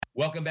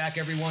Welcome back,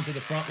 everyone, to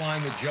the front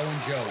line with Joe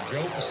and Joe.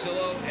 Joe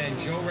Pasillo and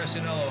Joe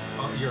Resinello.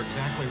 You're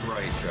exactly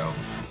right, Joe.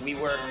 We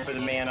work for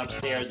the man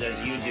upstairs as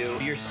you do.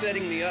 You're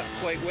setting me up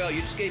quite well. You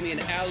just gave me an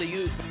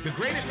alley-oop. The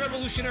greatest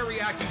revolutionary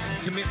act you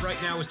can commit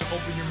right now is to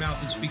open your mouth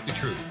and speak the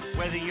truth.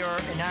 Whether you're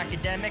an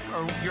academic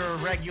or you're a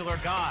regular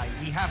guy,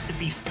 we have to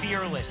be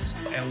fearless.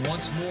 And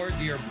once more,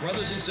 dear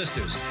brothers and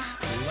sisters,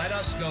 let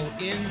us go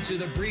into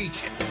the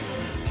breach.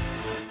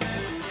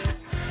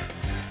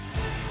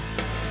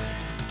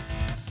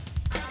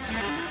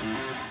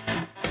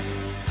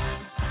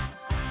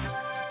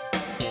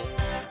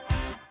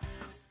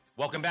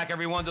 Welcome back,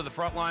 everyone, to the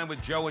front line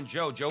with Joe and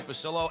Joe. Joe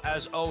Pasillo,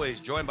 as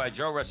always, joined by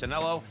Joe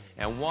Resinello.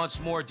 And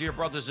once more, dear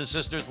brothers and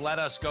sisters, let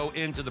us go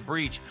into the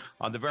breach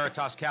on the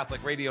Veritas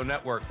Catholic Radio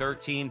Network,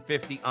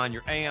 1350 on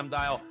your AM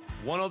dial,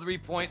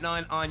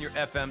 103.9 on your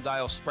FM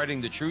dial,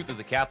 spreading the truth of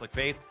the Catholic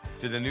faith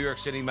to the New York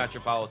City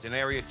metropolitan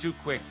area. Two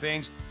quick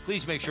things.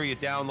 Please make sure you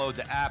download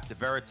the app, the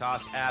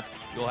Veritas app.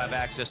 You'll have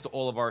access to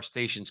all of our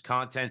station's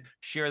content.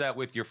 Share that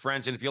with your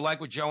friends. And if you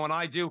like what Joe and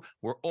I do,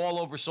 we're all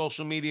over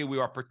social media. We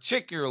are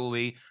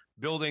particularly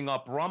building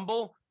up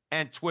Rumble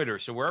and Twitter.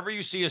 So wherever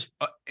you see us,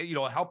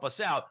 help us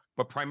out,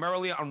 but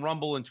primarily on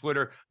Rumble and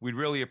Twitter, we'd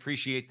really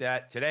appreciate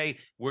that. Today,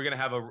 we're going to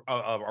have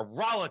a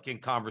rollicking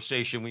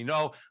conversation, we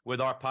know,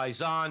 with our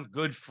paisan,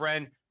 good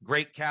friend,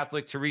 great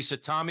Catholic, Teresa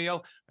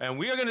Tomeo, and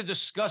we are going to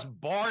discuss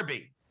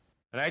Barbie.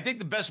 And I think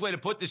the best way to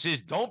put this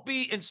is don't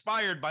be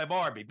inspired by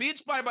Barbie. Be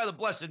inspired by the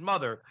Blessed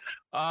Mother,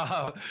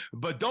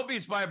 but don't be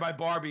inspired by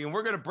Barbie. And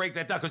we're going to break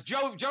that down because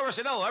Joe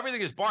Resinello,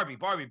 everything is Barbie.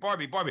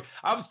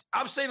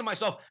 I'm saying to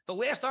myself, the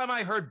last time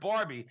I heard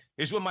Barbie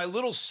is when my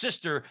little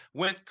sister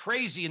went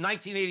crazy in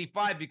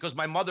 1985 because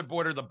my mother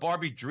bought her the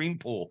Barbie Dream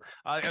Pool.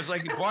 I was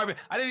like, Barbie.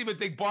 I didn't even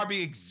think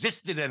Barbie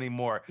existed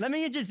anymore. Let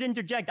me just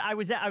interject. I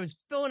was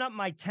filling up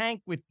my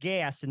tank with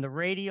gas and the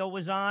radio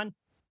was on.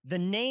 The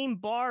name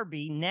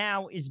Barbie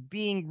now is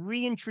being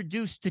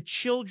reintroduced to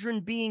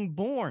children being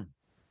born.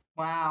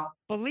 Wow.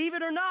 Believe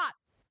it or not,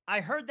 I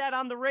heard that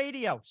on the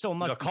radio. So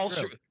much the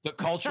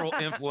cultural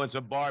influence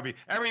of Barbie.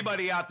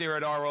 Everybody out there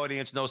at our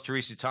audience knows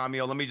Teresa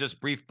Tomeo. Let me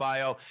just brief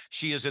bio.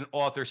 She is an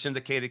author,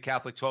 syndicated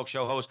Catholic talk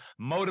show host,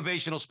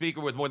 motivational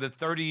speaker with more than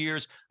 30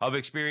 years of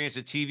experience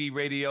in TV,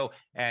 radio,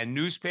 and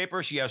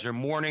newspaper. She has her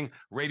morning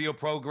radio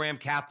program,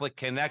 Catholic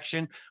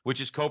Connection,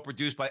 which is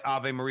co-produced by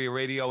Ave Maria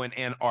Radio in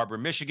Ann Arbor,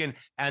 Michigan,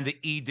 and the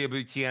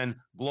EWTN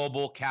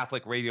Global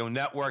Catholic Radio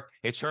Network.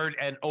 It's heard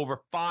at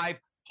over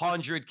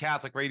 500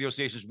 Catholic radio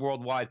stations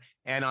worldwide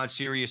and on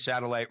Sirius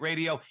Satellite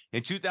Radio.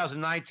 In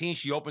 2019,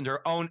 she opened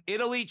her own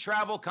Italy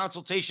travel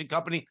consultation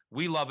company.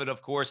 We love it,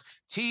 of course.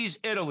 Tease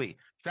Italy,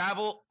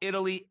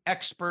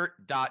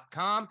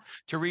 TravelItalyExpert.com.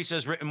 Teresa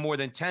has written more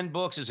than 10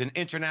 books as an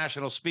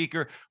international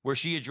speaker where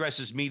she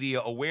addresses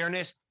media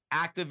awareness,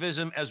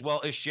 activism, as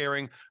well as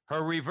sharing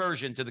her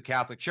reversion to the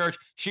Catholic Church.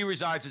 She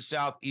resides in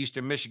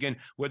southeastern Michigan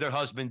with her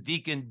husband,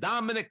 Deacon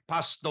Dominic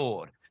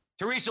Pastor.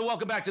 Teresa,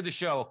 welcome back to the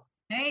show.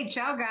 Hey,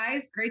 ciao,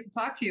 guys. Great to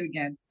talk to you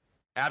again.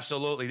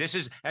 Absolutely.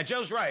 And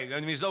Joe's right. I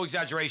mean, there's no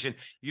exaggeration.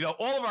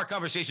 All of our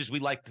conversations we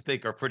like to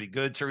think are pretty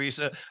good,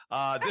 Teresa.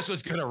 This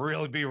one's going to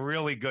really be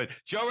really good.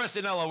 Joe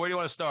Resinello, where do you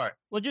want to start?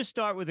 We'll just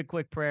start with a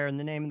quick prayer in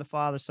the name of the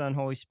Father, Son,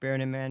 Holy Spirit,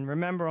 amen.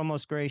 Remember, O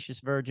most gracious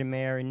Virgin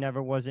Mary,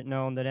 never was it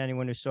known that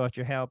anyone who sought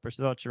your help or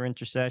sought your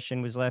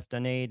intercession was left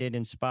unaided.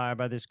 Inspired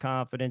by this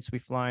confidence, we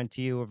fly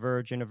unto you, a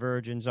virgin of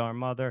virgins, our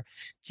mother.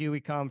 To you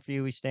we come, for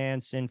you we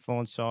stand, sinful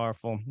and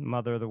sorrowful.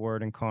 Mother of the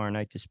Word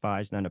incarnate,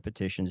 despise none of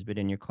petitions, but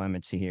in your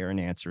clemency hear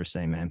and answer us,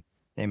 amen. In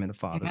the name of the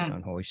Father, Amen.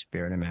 Son, Holy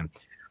Spirit, amen.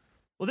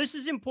 Well, this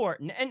is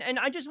important. And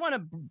I just want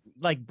to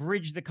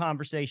bridge the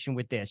conversation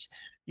with this.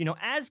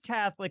 As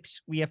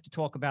Catholics, we have to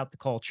talk about the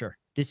culture.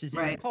 This is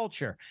Right. a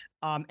culture.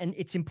 And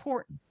it's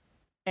important.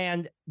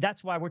 And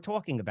that's why we're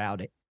talking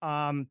about it.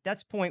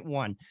 That's point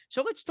one.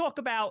 So let's talk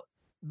about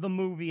the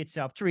movie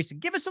itself. Teresa,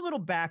 give us a little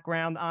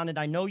background on it.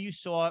 I know you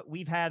saw it.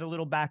 We've had a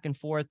little back and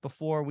forth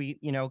before we,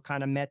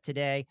 kind of met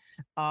today,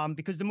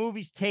 because the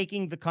movie's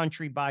taking the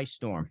country by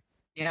storm.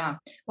 Yeah.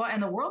 Well,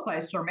 and the world by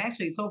storm,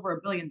 actually, it's over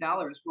 $1 billion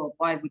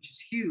worldwide, which is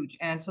huge.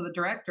 And so the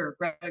director,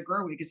 Greta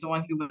Gerwig, is the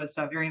one who was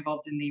very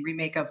involved in the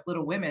remake of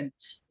Little Women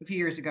a few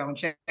years ago. And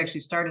she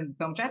actually starred in the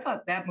film, which I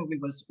thought that movie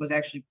was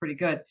actually pretty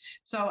good.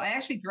 So I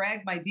actually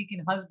dragged my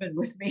deacon husband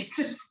with me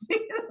to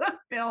see the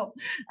film.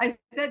 I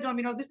said to him,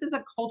 this is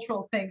a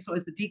cultural thing. So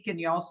as the deacon,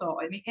 you also,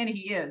 and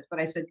he is,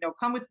 but I said,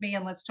 come with me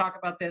and let's talk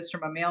about this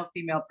from a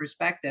male-female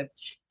perspective.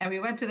 And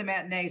we went to the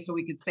matinee so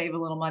we could save a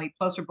little money.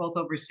 Plus, we're both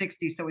over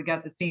 60, so we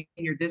got the senior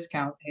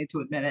discount. I hate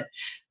to admit it,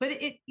 but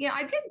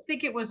I didn't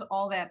think it was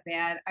all that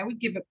bad. I would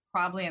give it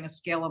probably on a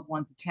scale of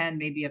 1 to 10,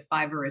 maybe a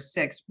 5 or a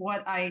 6.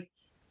 What I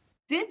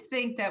did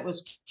think that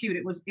was cute.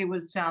 It was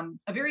a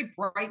very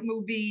bright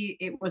movie.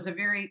 It was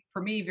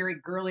for me, very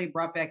girly,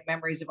 brought back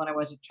memories of when I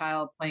was a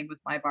child playing with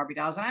my Barbie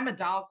dolls. And I'm a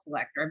doll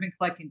collector. I've been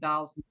collecting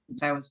dolls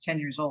since I was 10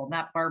 years old,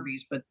 not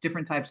Barbies, but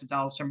different types of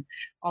dolls from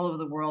all over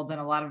the world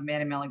and a lot of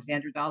Madame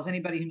Alexandra dolls.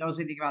 Anybody who knows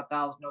anything about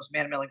dolls knows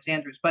Madame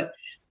Alexandra's. But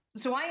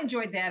so I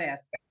enjoyed that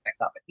aspect.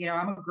 of it.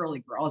 I'm a girly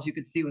girl, as you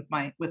could see with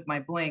my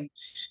bling.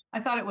 I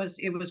thought it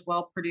was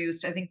well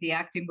produced. I think the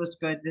acting was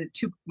good. The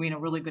two,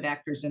 really good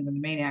actors and the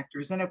main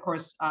actors, and of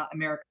course,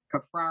 America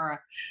Ferrara.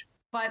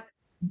 But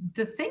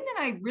the thing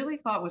that I really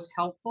thought was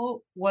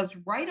helpful was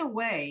right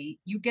away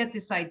you get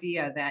this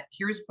idea that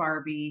here's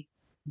Barbie,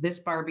 this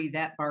Barbie,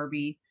 that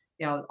Barbie,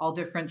 all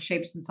different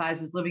shapes and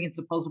sizes living in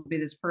supposedly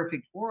this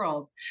perfect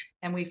world.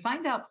 And we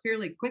find out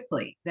fairly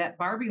quickly that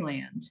Barbie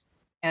Land,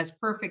 as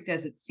perfect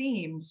as it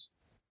seems,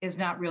 is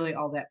not really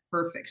all that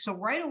perfect. So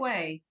right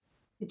away,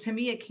 to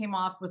me, it came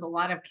off with a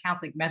lot of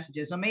Catholic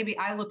messages. So maybe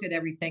I look at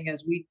everything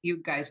as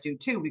you guys do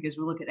too, because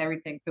we look at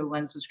everything through the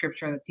lens of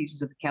scripture and the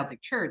teachings of the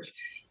Catholic Church.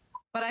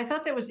 But I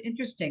thought that was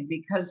interesting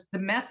because the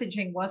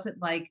messaging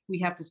wasn't like we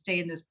have to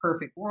stay in this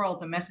perfect world.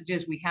 The message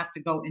is we have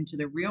to go into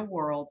the real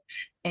world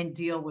and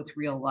deal with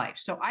real life.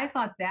 So I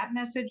thought that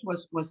message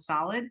was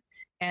solid,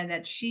 and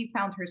that she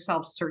found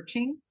herself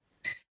searching.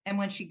 And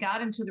when she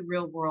got into the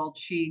real world,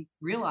 she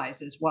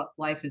realizes what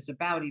life is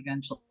about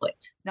eventually.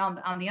 Now,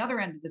 on the other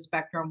end of the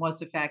spectrum was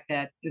the fact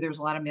that there was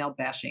a lot of male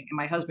bashing. And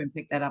my husband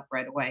picked that up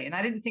right away. And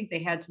I didn't think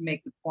they had to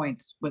make the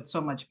points with so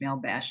much male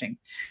bashing.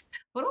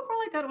 But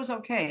overall, I thought it was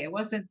okay. It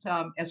wasn't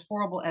as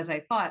horrible as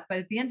I thought. But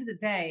at the end of the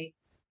day,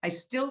 I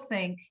still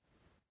think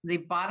the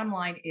bottom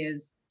line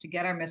is to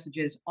get our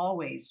messages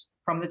always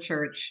from the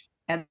church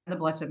and the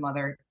Blessed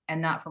Mother, and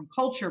not from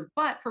culture.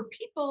 But for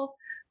people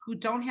who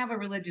don't have a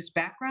religious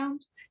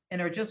background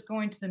and are just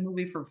going to the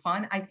movie for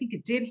fun, I think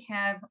it did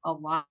have a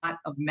lot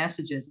of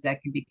messages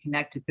that can be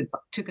connected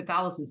to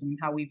Catholicism and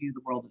how we view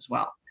the world as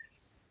well.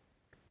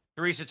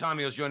 Teresa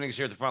Tomeo is joining us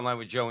here at the front line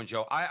with Joe and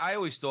Joe. I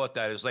always thought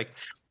that is like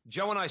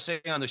Joe and I say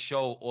on the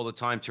show all the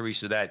time,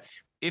 Teresa, that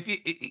if you,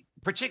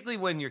 particularly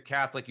when you're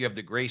Catholic, you have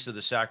the grace of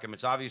the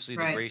sacraments. Obviously,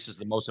 the grace is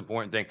the most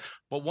important thing.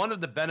 But one of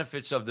the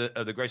benefits of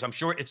the grace, I'm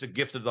sure it's a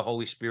gift of the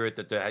Holy Spirit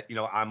that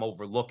I'm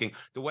overlooking.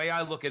 The way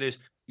I look at it is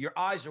your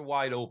eyes are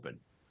wide open.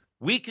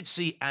 We could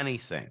see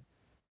anything,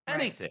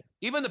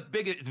 even the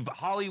biggest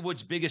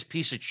Hollywood's biggest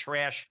piece of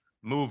trash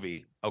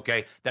movie,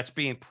 okay, that's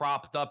being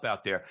propped up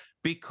out there.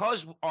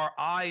 Because our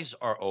eyes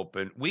are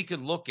open, we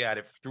can look at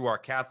it through our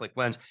Catholic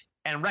lens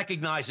and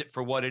recognize it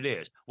for what it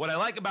is. What I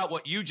like about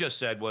what you just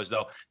said was,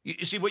 though,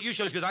 you see what you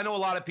showed, because I know a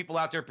lot of people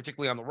out there,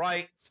 particularly on the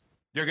right,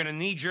 they're going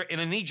to in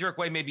a knee-jerk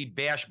way, maybe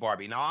bash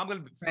Barbie. Now, I'm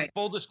going to,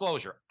 full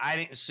disclosure, I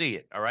didn't see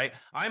it, all right?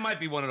 I might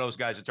be one of those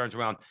guys that turns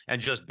around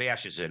and just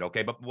bashes it,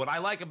 okay? But what I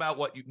like about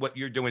what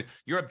you're doing,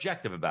 you're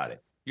objective about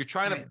it. You're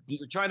trying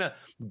to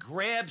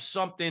grab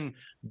something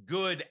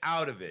good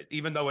out of it,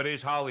 even though it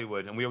is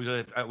Hollywood, and we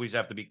always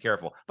have to be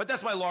careful. But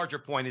that's my larger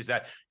point, is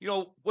that,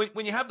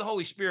 when you have the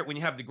Holy Spirit, when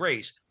you have the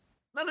grace,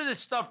 none of this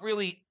stuff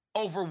really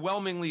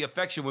overwhelmingly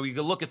affects you when we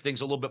can look at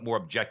things a little bit more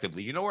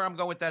objectively. You know where I'm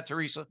going with that,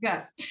 Teresa?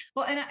 Yeah.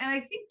 Well, and I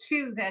think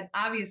too that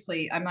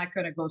obviously I'm not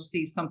going to go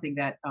see something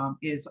that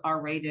is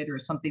R-rated or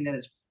something that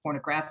is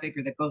pornographic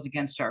or that goes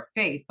against our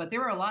faith. But there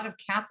were a lot of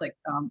Catholic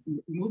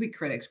movie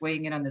critics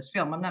weighing in on this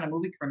film. I'm not a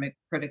movie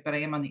critic, but I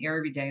am on the air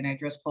every day and I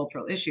address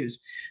cultural issues.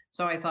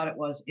 So I thought it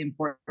was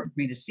important for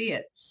me to see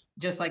it.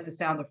 Just like The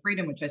Sound of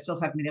Freedom, which I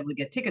still haven't been able to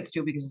get tickets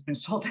to because it's been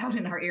sold out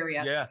in our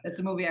area. Yeah. That's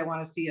the movie I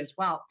want to see as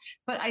well.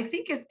 But I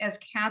think as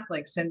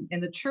Catholics, and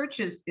the church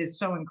is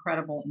so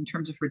incredible in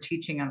terms of her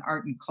teaching on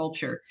art and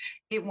culture,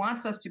 it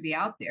wants us to be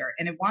out there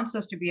and it wants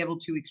us to be able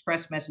to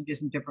express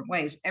messages in different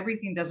ways.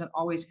 Everything doesn't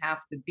always have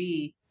to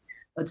be,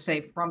 let's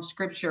say, from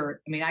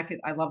scripture. I mean,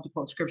 I love to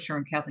quote scripture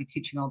and Catholic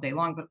teaching all day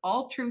long, but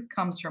all truth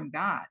comes from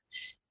God.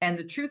 And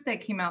the truth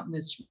that came out in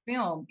this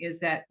film is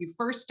that you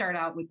first start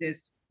out with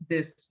this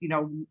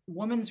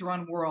woman's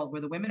run world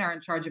where the women are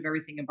in charge of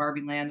everything in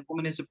Barbie land. The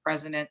woman is a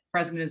president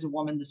is a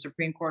woman, the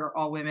Supreme Court are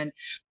all women,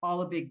 all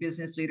the big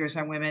business leaders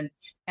are women,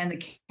 and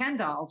the Ken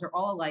dolls are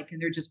all alike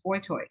and they're just boy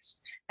toys.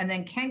 And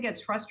then Ken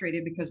gets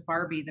frustrated because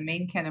Barbie, the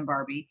main Ken and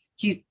Barbie,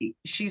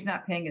 she's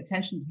not paying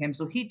attention to him.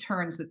 So he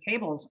turns the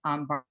tables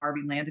on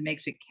Barbie land and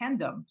makes it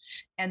Kendom.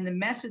 And the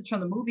message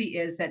from the movie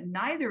is that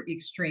neither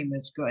extreme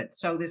is good.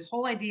 So this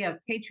whole idea of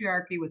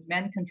patriarchy with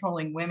men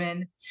controlling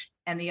women,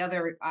 and the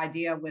other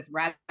idea with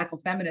radical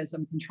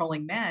feminism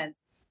controlling men,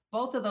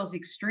 both of those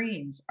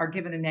extremes are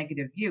given a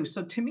negative view.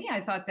 So to me, I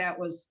thought that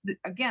was,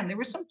 again, there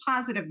were some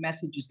positive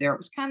messages there. It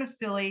was kind of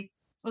silly.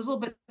 It was a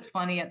little bit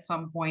funny at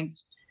some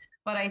points.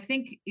 But I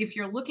think if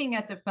you're looking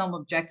at the film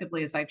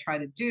objectively, as I try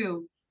to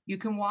do, you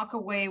can walk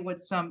away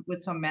with some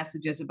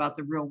messages about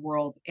the real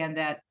world, and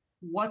that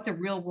what the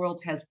real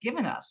world has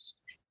given us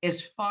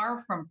is far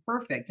from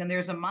perfect. And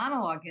there's a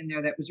monologue in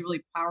there that was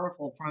really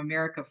powerful from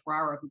America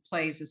Ferrara, who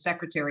plays a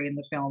secretary in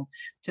the film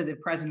to the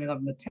president of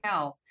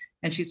Mattel.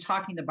 And she's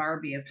talking to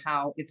Barbie of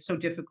how it's so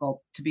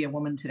difficult to be a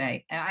woman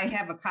today. And I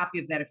have a copy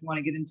of that if you want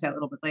to get into that a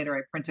little bit later.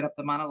 I printed up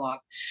the monologue.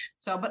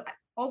 So, but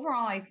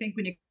overall, I think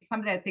when you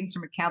come to that things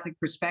from a Catholic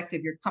perspective,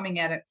 you're coming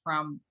at it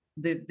from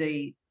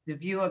the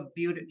view of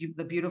beauty,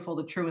 the beautiful,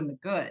 the true, and the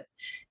good.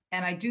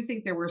 And I do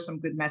think there were some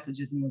good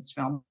messages in this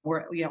film.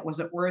 Was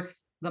it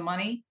worth the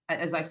money?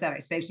 As I said, I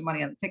saved some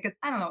money on the tickets.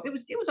 I don't know. It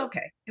was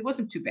okay. It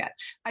wasn't too bad.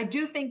 I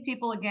do think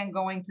people, again,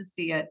 going to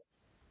see it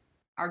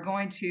are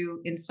going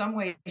to, in some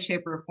way,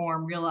 shape, or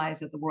form, realize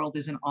that the world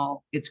isn't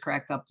all it's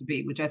cracked up to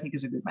be, which I think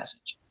is a good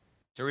message.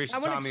 Teresa I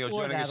want to Tomeo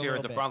explore joining that us a here at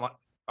little the bit. front line.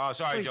 Oh,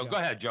 sorry, Please, Joe. Joe. Go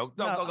ahead, Joe.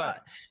 No, go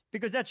ahead.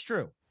 Because that's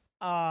true.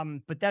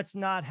 But that's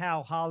not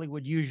how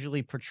Hollywood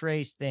usually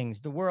portrays things.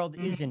 The world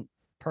isn't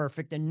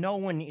perfect, and no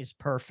one is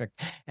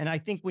perfect. And I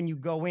think when you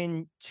go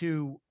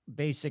into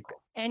basic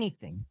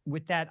anything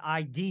with that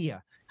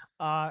idea,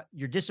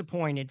 you're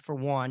disappointed for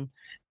one,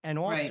 and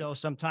also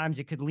sometimes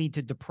it could lead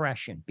to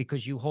depression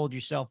because you hold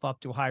yourself up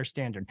to a higher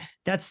standard.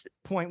 That's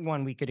point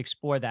one. We could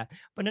explore that.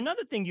 But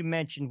another thing you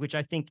mentioned, which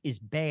I think is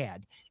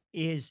bad,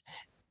 is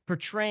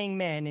portraying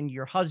men, and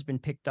your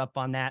husband picked up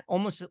on that,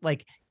 almost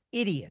like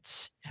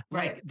idiots.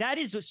 Like that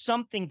is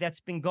something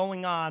that's been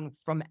going on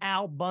from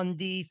Al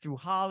Bundy through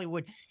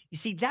Hollywood. You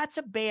see, that's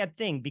a bad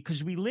thing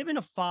because we live in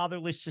a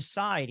fatherless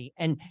society.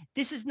 And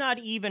this is not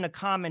even a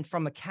comment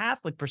from a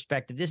Catholic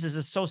perspective. This is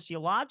a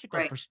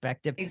sociological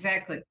perspective.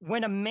 Exactly.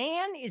 When a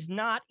man is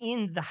not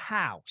in the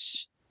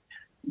house,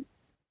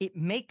 it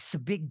makes a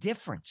big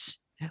difference.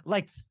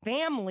 Like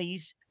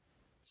families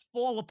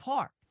fall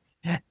apart.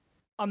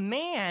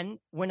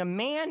 When a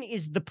man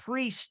is the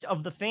priest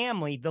of the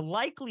family, the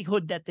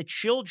likelihood that the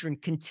children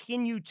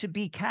continue to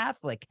be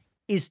Catholic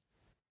is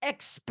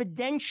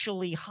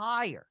exponentially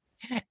higher.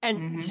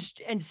 And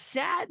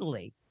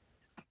sadly,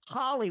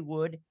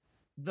 Hollywood,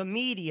 the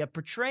media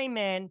portray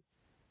men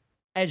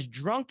as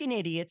drunken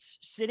idiots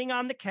sitting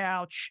on the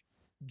couch,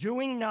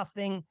 doing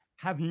nothing,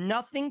 have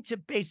nothing to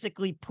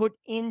basically put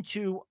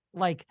into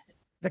like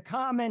the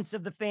comments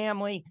of the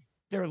family.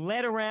 They're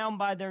led around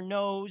by their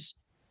nose.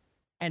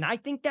 And I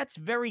think that's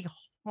very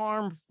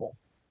harmful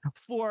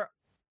for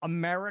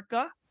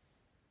America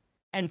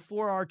and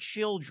for our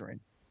children.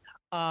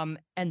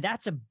 And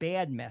that's a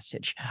bad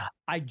message.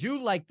 I do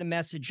like the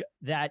message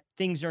that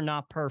things are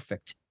not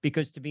perfect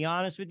because, to be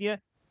honest with you,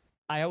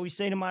 I always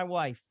say to my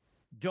wife,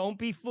 don't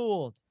be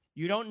fooled.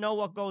 You don't know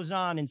what goes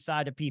on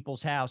inside of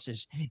people's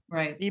houses.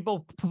 Right.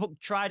 People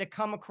try to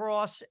come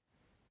across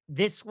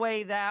this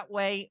way, that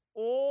way,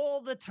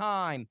 all the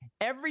time.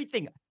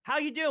 Everything. How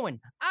you doing?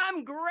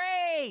 I'm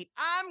great.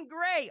 I'm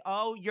great.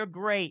 Oh, you're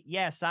great.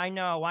 Yes, I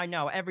know.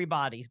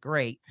 Everybody's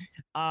great.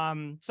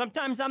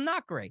 Sometimes I'm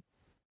not great.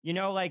 You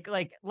know, like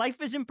life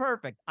isn't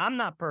perfect. I'm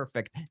not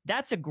perfect.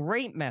 That's a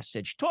great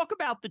message. Talk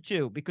about the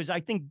two, because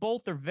I think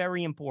both are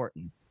very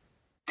important.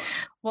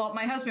 Well,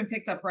 my husband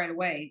picked up right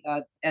away,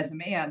 as a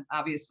man,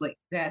 obviously,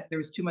 that there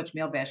was too much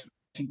male bashing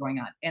going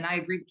on. And I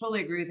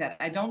totally agree with that.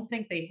 I don't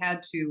think they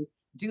had to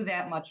do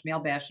that much male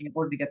bashing in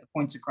order to get the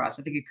points across.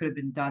 I think it could have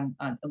been done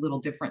a little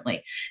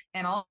differently.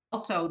 And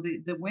also,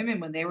 the women,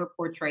 when they were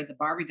portrayed, the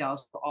Barbie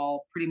dolls were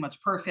all pretty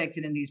much perfect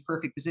and in these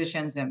perfect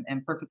positions and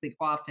perfectly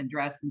coiffed and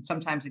dressed. And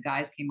sometimes the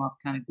guys came off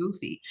kind of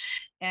goofy.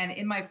 And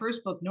in my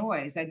first book,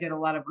 Noise, I did a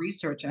lot of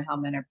research on how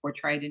men are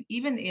portrayed. And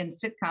even in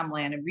sitcom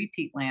land and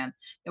repeat land,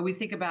 and we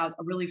think about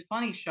a really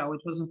funny show,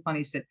 which was a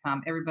funny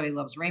sitcom, Everybody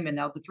Loves Raymond.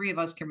 Now, the three of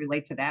us can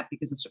relate to that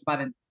because it's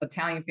about an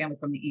Italian family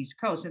from the East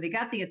Coast. And they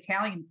got the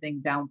Italian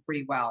thing down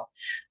pretty well.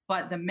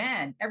 But the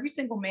men, every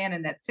single man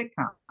in that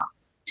sitcom,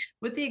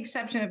 with the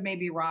exception of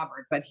maybe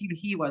Robert, but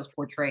he was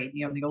portrayed,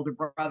 the older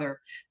brother,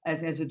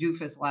 as a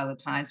doofus a lot of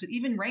the times. But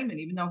even Raymond,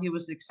 even though he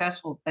was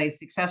a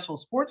successful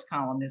sports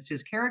columnist,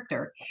 his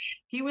character,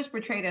 he was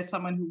portrayed as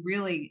someone who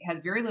really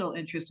had very little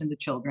interest in the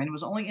children,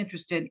 was only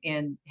interested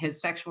in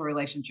his sexual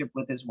relationship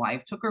with his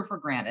wife, took her for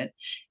granted.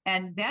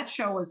 And that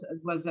show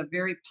was a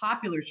very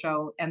popular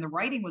show, and the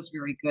writing was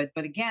very good.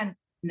 But again,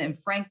 and then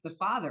Frank, the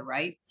father,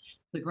 right,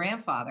 the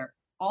grandfather,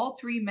 all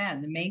three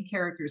men, the main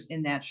characters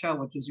in that show,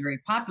 which was very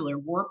popular,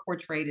 were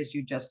portrayed as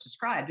you just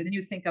described. And then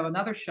you think of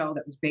another show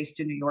that was based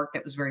in New York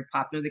that was very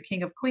popular, The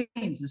King of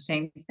Queens, the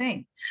same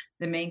thing.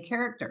 The main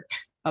character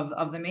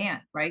of the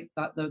man, right?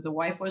 The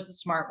wife was the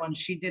smart one.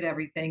 She did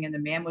everything. And the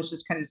man was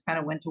just kind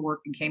of went to work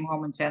and came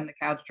home and sat on the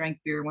couch, drank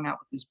beer, went out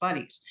with his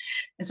buddies.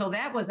 And so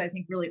that was, I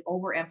think, really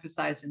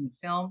overemphasized in the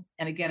film.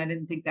 And again, I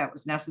didn't think that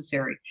was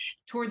necessary.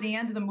 Toward the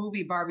end of the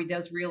movie, Barbie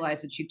does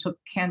realize that she took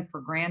Ken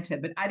for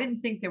granted, but I didn't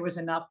think there was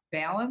enough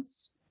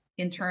balance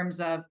in terms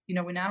of, we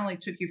not only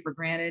took you for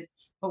granted,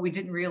 but we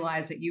didn't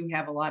realize that you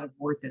have a lot of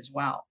worth as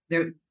well.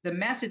 The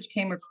message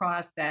came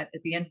across that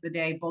at the end of the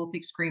day, both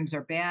extremes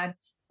are bad,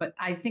 but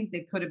I think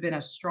there could have been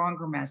a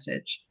stronger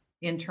message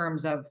in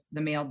terms of the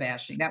male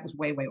bashing. That was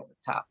way, way over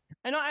the top.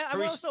 And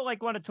I also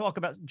want to talk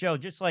about, Joe,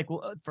 just like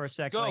for a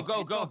second.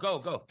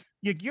 Go.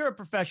 You're a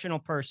professional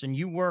person.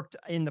 You worked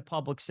in the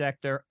public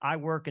sector. I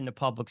work in the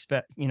public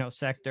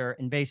sector.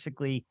 And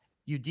basically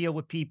you deal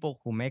with people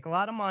who make a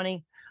lot of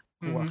money,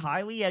 who are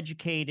highly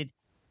educated.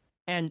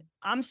 And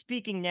I'm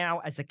speaking now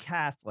as a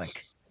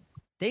Catholic.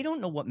 They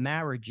don't know what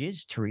marriage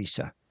is,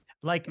 Teresa.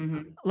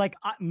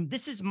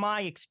 This is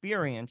my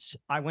experience.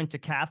 I went to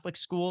Catholic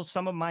school,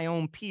 some of my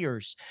own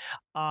peers.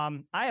 I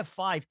have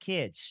 5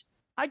 kids.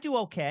 I do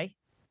okay,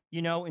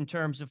 in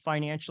terms of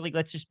financially.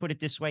 Let's just put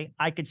it this way.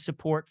 I could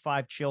support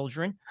 5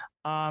 children.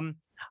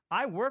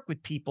 I work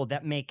with people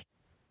that make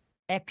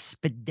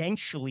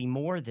exponentially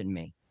more than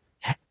me.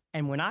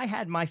 And when I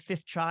had my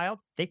 5th child,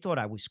 they thought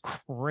I was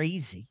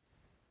crazy.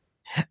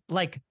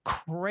 like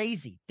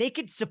crazy. They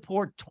could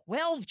support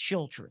 12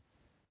 children,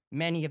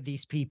 many of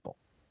these people.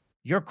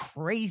 You're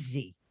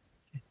crazy.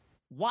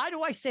 Why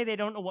do I say they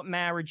don't know what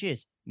marriage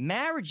is?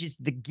 Marriage is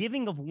the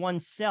giving of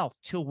oneself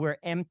till we're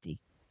empty.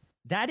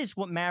 That is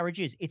what marriage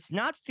is. It's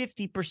not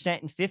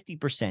 50% and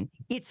 50%.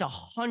 It's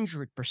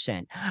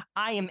 100%.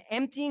 I am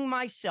emptying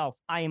myself.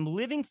 I am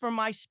living for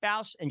my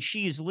spouse and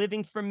she is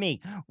living for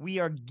me. We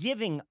are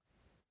giving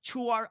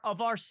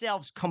of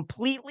ourselves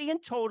completely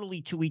and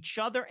totally to each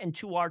other and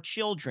to our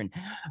children.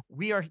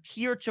 We are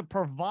here to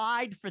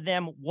provide for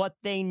them what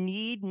they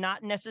need,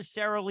 not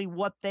necessarily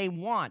what they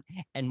want.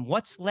 And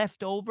what's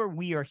left over,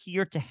 we are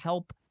here to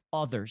help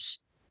others.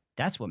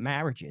 That's what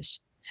marriage is.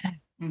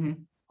 Mm-hmm.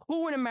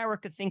 Who in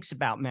America thinks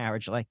about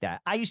marriage like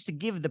that? I used to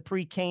give the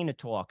pre-Cana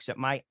talks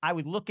I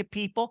would look at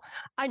people.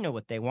 I know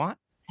what they want.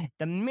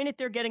 The minute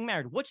they're getting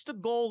married, what's the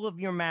goal of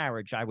your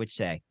marriage? I would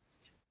say,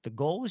 the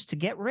goal is to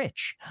get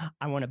rich.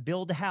 I want to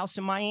build a house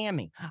in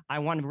Miami. I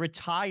want to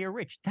retire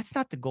rich. That's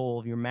not the goal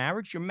of your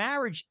marriage. Your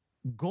marriage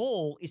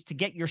goal is to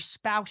get your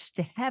spouse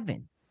to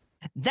heaven.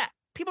 That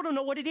people don't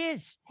know what it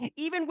is.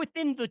 Even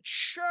within the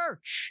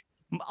church,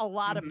 a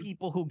lot of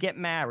people who get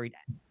married.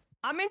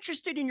 I'm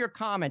interested in your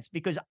comments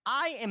because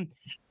I'm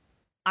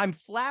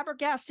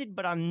flabbergasted,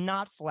 but I'm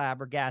not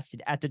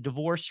flabbergasted at the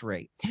divorce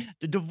rate.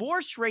 The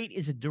divorce rate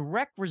is a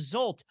direct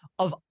result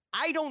of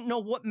I don't know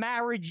what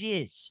marriage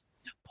is.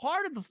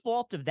 Part of the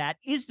fault of that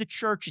is the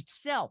church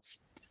itself.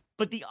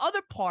 But the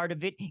other part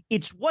of it,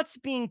 it's what's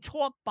being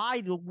taught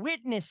by the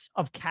witness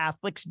of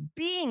Catholics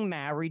being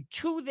married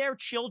to their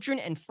children.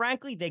 And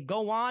frankly, they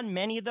go on,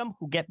 many of them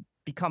who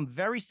become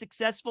very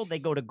successful. They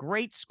go to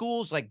great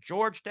schools like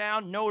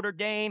Georgetown, Notre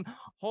Dame,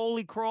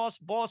 Holy Cross,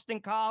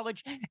 Boston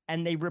College,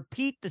 and they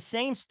repeat the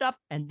same stuff.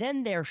 And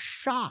then they're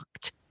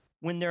shocked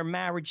when their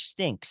marriage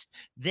stinks.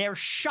 They're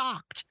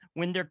shocked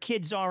when their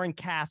kids aren't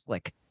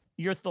Catholic.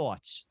 Your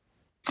thoughts?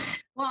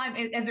 Well,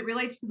 as it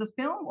relates to the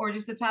film or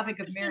just the topic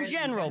of just marriage in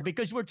general,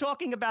 because we're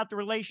talking about the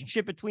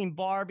relationship between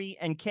Barbie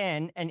and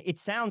Ken, and it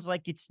sounds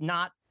like it's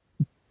not,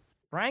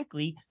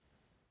 frankly,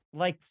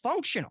 like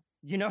functional.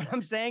 You know what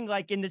I'm saying?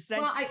 Like in the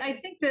sense. Well, I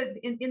think that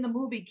in the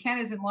movie, Ken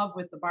is in love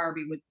with the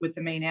Barbie, with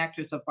the main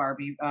actress of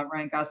Barbie,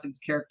 Ryan Gosling's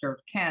character of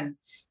Ken,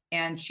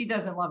 and she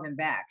doesn't love him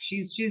back.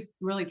 She's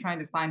really trying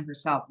to find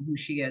herself and who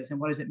she is and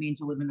what does it mean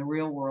to live in the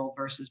real world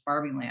versus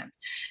Barbie land.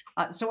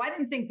 So I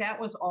didn't think that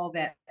was all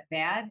that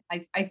bad.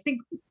 I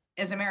think,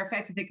 as a matter of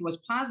fact, I think it was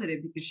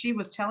positive because she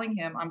was telling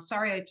him, I'm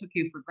sorry I took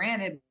you for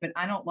granted, but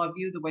I don't love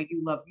you the way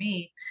you love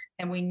me.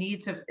 And we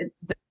need to,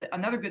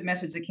 another good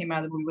message that came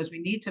out of the movie was we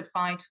need to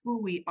find who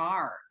we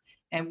are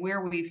and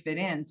where we fit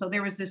in. So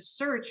there was this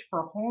search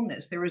for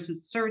wholeness. There was a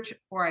search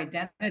for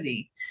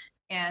identity.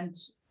 And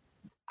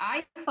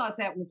I thought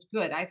that was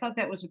good. I thought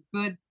that was a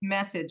good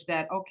message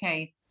that,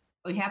 okay,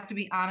 we have to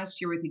be honest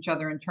here with each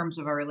other in terms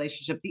of our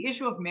relationship. The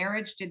issue of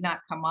marriage did not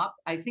come up.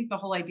 I think the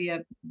whole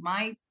idea,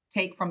 my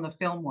take from the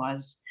film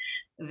was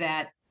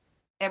that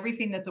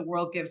everything that the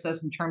world gives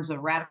us in terms of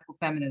radical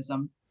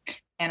feminism,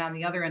 and on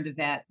the other end of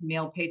that,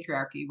 male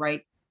patriarchy,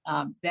 right?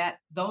 That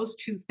those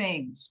two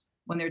things,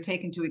 when they're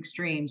taken to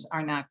extremes,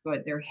 are not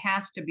good. There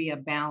has to be a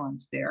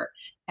balance there.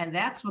 And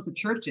that's what the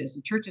church is.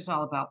 The church is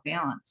all about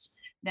balance.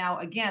 Now,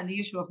 again, the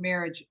issue of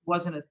marriage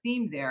wasn't a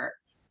theme there,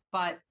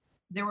 but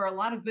there were a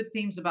lot of good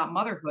themes about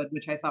motherhood,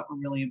 which I thought were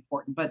really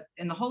important. But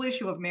in the whole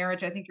issue of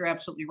marriage, I think you're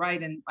absolutely right.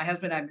 And my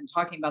husband and I have been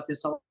talking about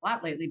this a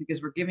lot lately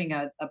because we're giving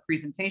a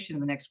presentation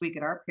the next week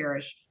at our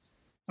parish.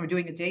 We're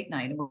doing a date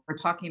night and we're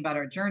talking about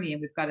our journey.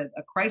 And we've got a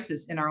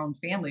crisis in our own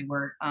family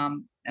where,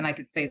 and I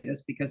could say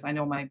this because I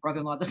know my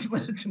brother-in-law doesn't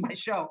listen to my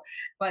show,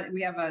 but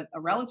we have a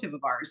relative of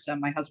ours,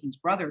 my husband's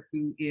brother,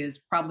 who is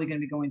probably going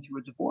to be going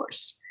through a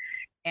divorce.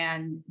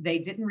 And they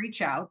didn't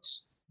reach out.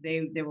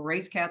 They were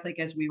raised Catholic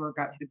as we were,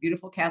 had a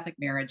beautiful Catholic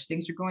marriage.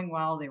 Things were going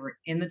well. They were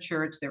in the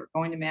church. They were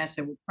going to mass.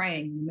 They were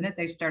praying. The minute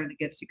they started to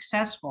get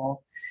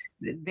successful,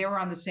 they were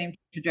on the same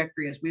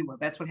trajectory as we were.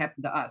 That's what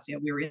happened to us. You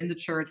know, we were in the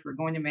church. We were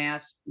going to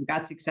mass. We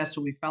got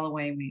successful. We fell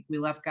away. We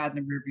left God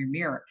in the rearview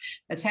mirror.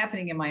 That's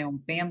happening in my own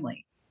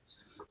family.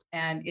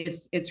 And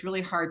it's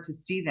really hard to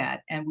see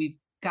that. And we've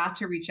got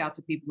to reach out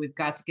to people. We've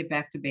got to get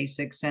back to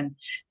basics. And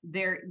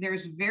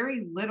there's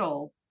very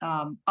little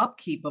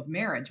upkeep of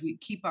marriage. We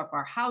keep up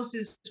our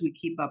houses, we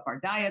keep up our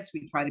diets,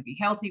 we try to be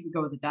healthy, we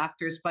go to the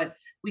doctors, but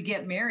we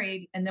get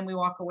married and then we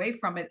walk away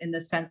from it in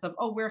the sense of,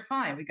 oh, we're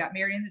fine. We got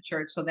married in the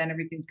church, so then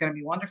everything's going to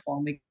be wonderful.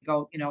 And we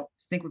go,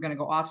 think we're going to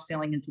go off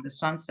sailing into the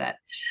sunset.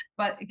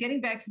 But getting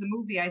back to the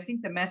movie, I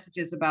think the message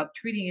is about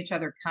treating each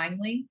other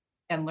kindly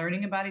and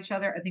learning about each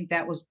other. I think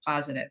that was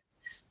positive.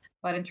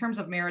 But in terms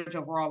of marriage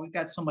overall, we've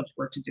got so much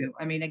work to do.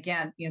 I mean,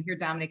 again, here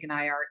Dominic and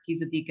I are,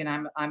 he's a deacon,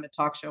 I'm a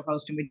talk show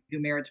host, and we do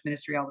marriage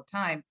ministry all the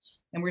time.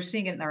 And we're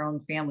seeing it in our own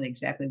family,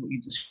 exactly what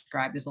you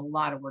described. There's a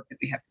lot of work that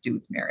we have to do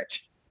with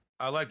marriage.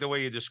 I like the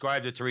way you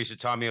described it, Teresa.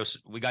 Tomeo,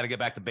 we got to get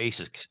back to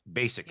basics.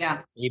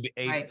 Yeah.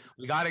 Right.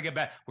 We got to get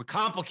back. We're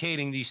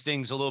complicating these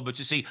things a little bit.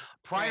 You see,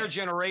 prior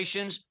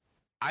generations,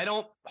 I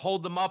don't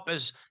hold them up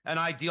as an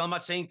ideal. I'm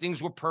not saying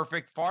things were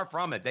perfect. Far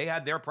from it. They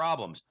had their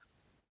problems.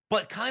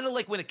 But kind of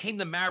like when it came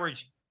to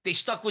marriage, they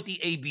stuck with the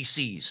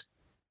ABCs.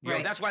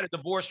 Right. That's why the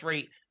divorce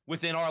rate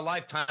within our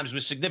lifetimes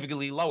was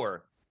significantly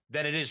lower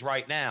than it is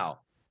right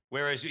now.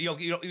 Whereas,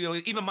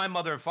 even my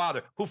mother and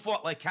father, who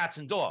fought like cats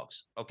and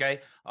dogs, okay,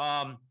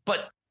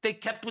 but they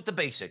kept with the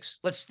basics.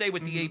 Let's stay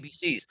with the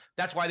ABCs.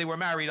 That's why they were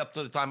married up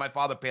to the time my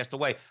father passed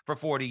away for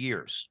 40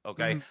 years.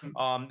 Okay.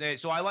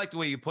 So I like the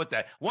way you put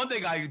that. One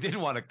thing I did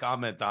want to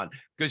comment on,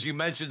 because you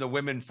mentioned the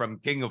women from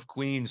King of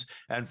Queens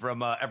and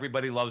from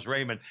Everybody Loves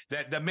Raymond,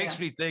 that makes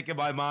me think in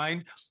my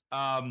mind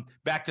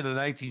back to the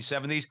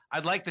 1970s.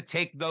 I'd like to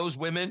take those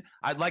women.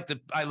 I'd like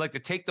to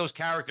take those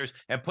characters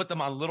and put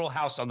them on Little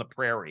House on the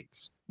Prairie.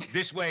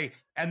 This way,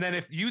 and then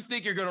if you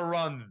think you're going to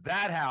run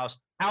that house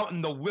out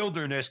in the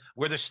wilderness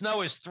where the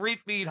snow is 3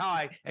 feet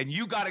high and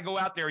you got to go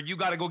out there and you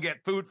got to go get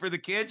food for the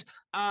kids,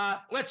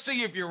 let's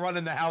see if you're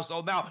running the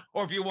household now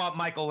or if you want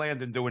Michael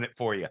Landon doing it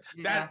for you.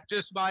 That's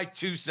just my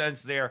 2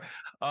 cents there.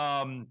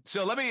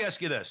 So let me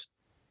ask you this.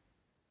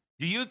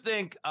 Do you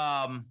think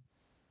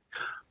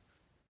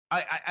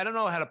I don't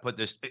know how to put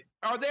this.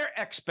 Are there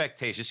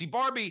expectations? See,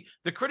 Barbie,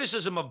 the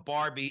criticism of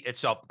Barbie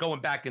itself,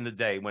 going back in the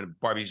day when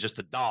Barbie's just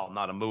a doll,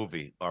 not a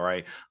movie, all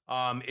right,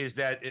 is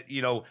that,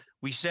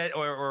 we said,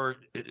 or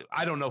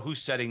I don't know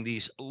who's setting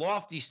these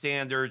lofty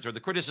standards, or the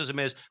criticism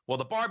is, well,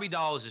 the Barbie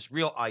doll is this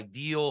real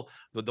ideal,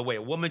 the way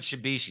a woman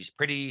should be. She's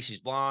pretty, she's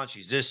blonde,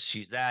 she's this,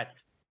 she's that.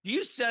 Do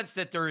you sense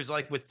that there is,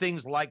 like, with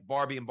things like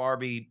Barbie and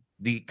Barbie,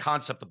 the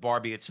concept of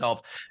Barbie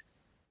itself,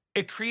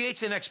 it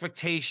creates an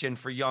expectation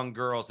for young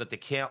girls that they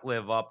can't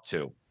live up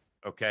to.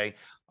 Okay.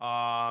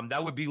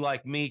 That would be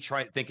like me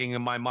thinking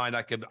in my mind,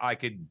 I could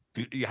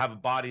have a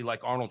body like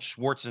Arnold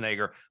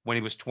Schwarzenegger when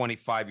he was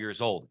 25 years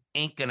old.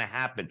 Ain't going to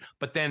happen.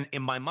 But then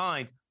in my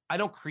mind, I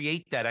don't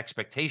create that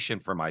expectation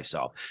for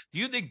myself. Do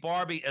you think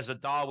Barbie as a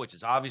doll, which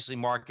is obviously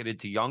marketed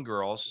to young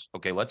girls,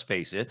 okay, let's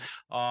face it,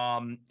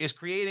 is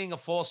creating a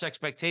false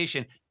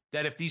expectation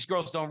that if these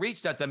girls don't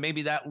reach that, then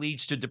maybe that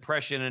leads to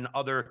depression and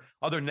other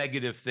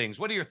negative things?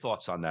 What are your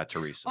thoughts on that,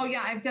 Teresa? Oh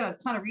yeah, I've done a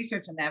ton of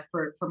research on that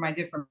for my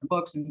different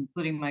books,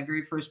 including my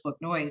very first book,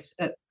 Noise.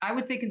 I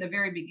would think in the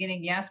very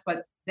beginning, yes,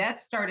 but that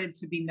started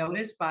to be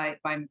noticed by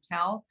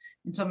Mattel,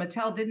 and so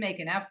Mattel did make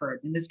an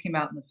effort, and this came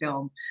out in the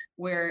film,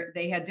 where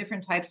they had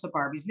different types of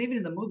Barbies, and even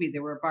in the movie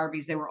there were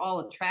Barbies. They were all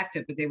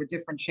attractive, but they were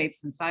different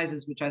shapes and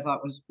sizes, which I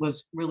thought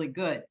was really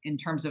good in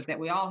terms of that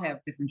we all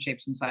have different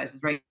shapes and sizes,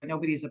 right?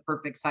 Nobody's a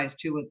perfect size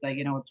 2 with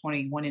a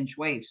 21-inch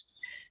waist.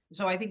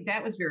 So I think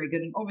that was very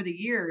good. And over the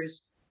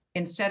years,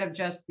 instead of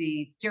just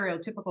the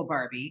stereotypical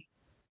Barbie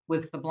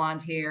with the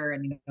blonde hair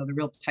and the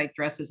real tight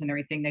dresses and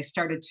everything, they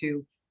started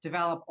to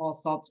develop all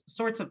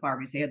sorts of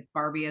Barbies. They had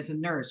Barbie as a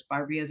nurse,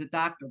 Barbie as a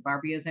doctor,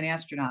 Barbie as an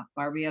astronaut,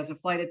 Barbie as a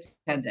flight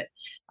attendant,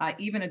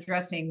 even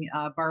addressing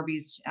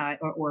Barbies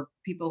or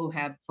people who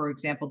have, for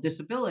example,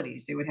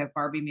 disabilities. They would have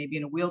Barbie maybe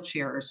in a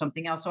wheelchair or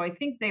something else. So I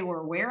think they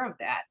were aware of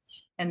that,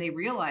 and they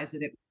realized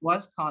that it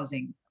was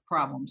causing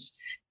problems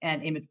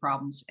and image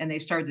problems, and they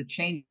started to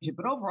change it.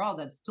 But overall,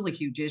 that's still a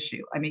huge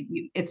issue. I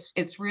mean,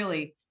 it's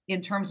really,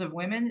 in terms of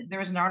women, there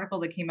was an article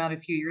that came out a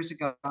few years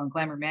ago on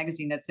Glamour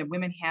magazine that said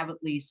women have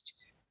at least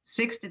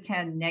 6 to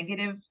 10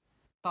 negative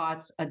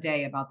thoughts a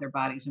day about their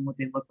bodies and what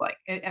they look like.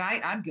 And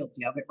I'm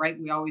guilty of it, right?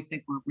 We always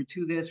think we're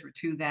too this, we're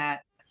too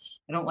that.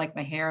 I don't like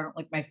my hair. I don't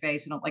like my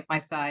face. I don't like my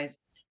size.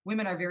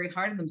 Women are very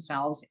hard on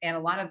themselves. And a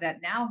lot of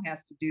that now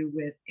has to do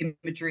with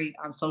imagery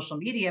on social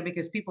media,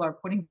 because people are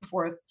putting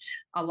forth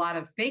a lot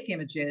of fake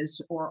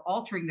images or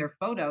altering their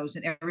photos,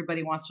 and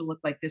everybody wants to look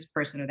like this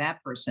person or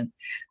that person.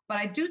 But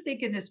I do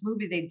think in this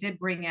movie, they did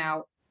bring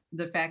out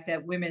the fact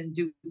that women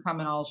do come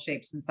in all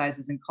shapes and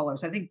sizes and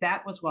colors. I think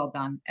that was well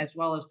done, as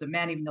well as the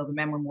men, even though the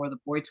men were more the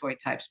boy toy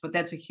types. But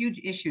that's a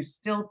huge issue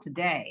still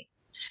today.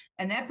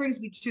 And that brings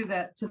me to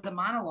the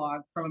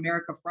monologue from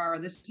America Ferrera.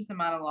 This is the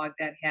monologue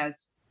that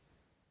has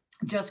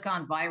just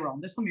gone viral.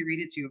 Just let me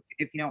read it to you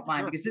if you don't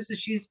mind, Sure. because this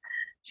is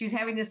she's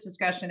having this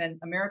discussion, and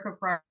America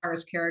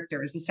Ferrera's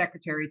character is the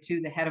secretary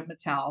to the head of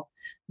Mattel,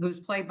 who's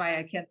played by,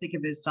 I can't think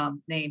of his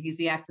name. He's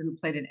the actor who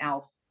played an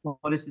Elf.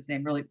 What is his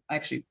name? Really,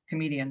 actually,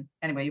 comedian.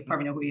 Anyway, you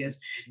probably know who he is.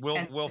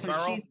 Will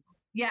Ferrell?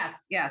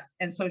 Yes.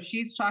 And so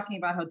she's talking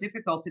about how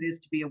difficult it is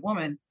to be a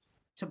woman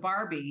to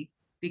Barbie,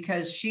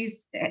 because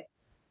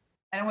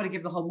I don't want to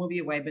give the whole movie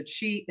away, but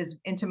she is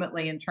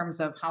intimately, in terms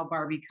of how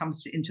Barbie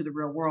comes into the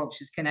real world,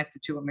 she's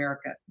connected to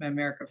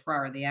America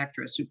Ferrera, the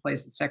actress who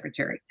plays the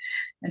secretary.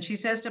 And she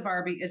says to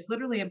Barbie, "It's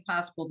literally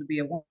impossible to be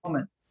a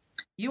woman.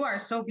 You are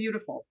so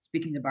beautiful,"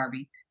 speaking to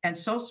Barbie, "and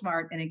so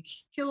smart, and it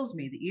kills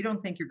me that you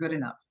don't think you're good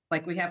enough.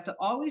 Like, we have to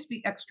always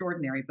be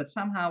extraordinary, but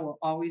somehow we're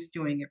always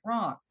doing it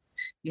wrong.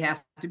 You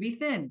have to be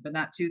thin, but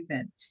not too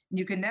thin. And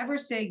you can never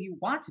say you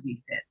want to be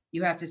thin.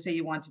 You have to say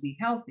you want to be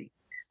healthy,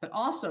 but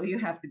also you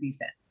have to be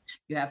thin.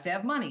 You have to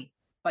have money,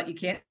 but you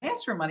can't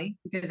ask for money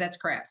because that's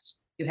crass.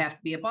 You have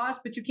to be a boss,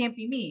 but you can't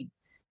be mean.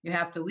 You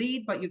have to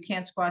lead, but you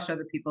can't squash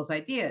other people's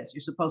ideas.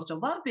 You're supposed to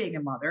love being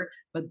a mother,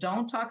 but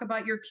don't talk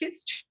about your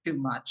kids too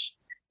much.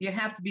 You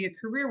have to be a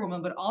career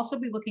woman, but also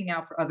be looking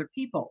out for other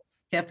people.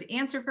 You have to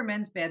answer for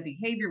men's bad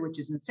behavior, which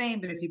is insane.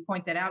 But if you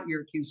point that out,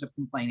 you're accused of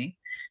complaining.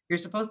 You're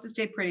supposed to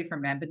stay pretty for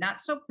men, but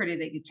not so pretty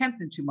that you tempt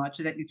them too much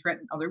or that you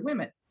threaten other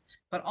women.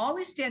 But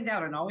always stand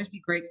out and always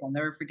be grateful.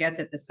 Never forget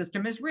that the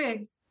system is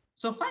rigged.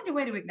 So find a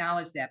way to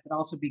acknowledge that, but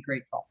also be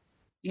grateful.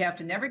 You have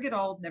to never get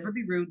old, never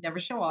be rude, never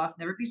show off,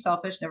 never be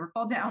selfish, never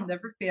fall down,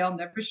 never fail,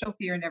 never show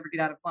fear, never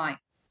get out of line.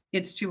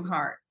 It's too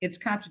hard. It's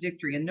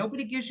contradictory, and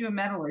nobody gives you a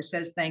medal or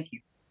says thank you.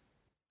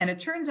 And it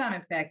turns out,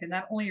 in fact, that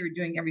not only are you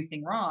doing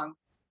everything wrong,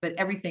 but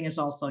everything is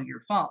also your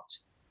fault.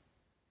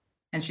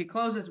 And she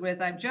closes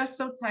with, I'm just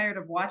so tired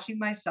of watching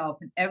myself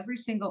and every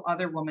single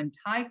other woman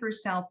tie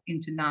herself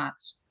into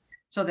knots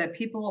so that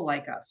people will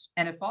like us.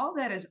 And if all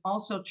that is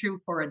also true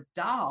for a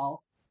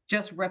doll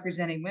just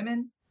representing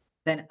women,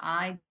 then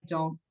I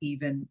don't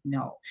even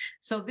know.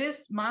 So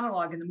this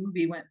monologue in the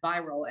movie went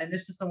viral, and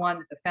this is the one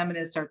that the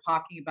feminists are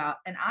talking about.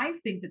 And I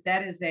think that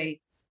that is a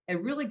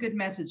really good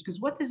message, because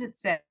what does it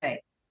say?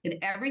 In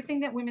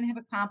everything that women have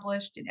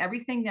accomplished, in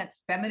everything that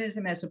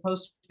feminism has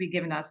supposed to be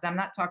given us, and I'm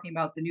not talking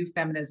about the new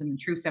feminism and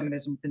true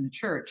feminism within the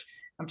church,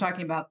 I'm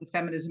talking about the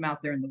feminism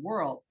out there in the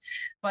world.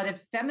 But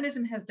if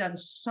feminism has done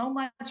so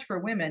much for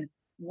women,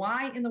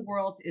 why in the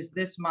world is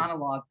this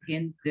monologue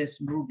in this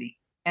movie?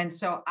 And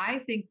so I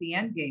think the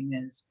end game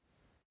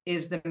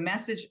is the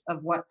message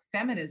of what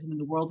feminism in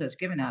the world has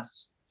given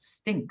us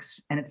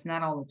stinks, and it's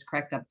not all it's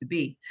cracked up to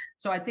be.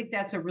 So I think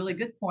that's a really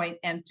good point.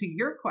 And to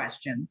your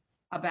question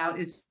about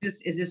is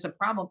this a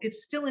problem?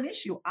 It's still an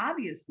issue,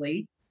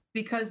 obviously,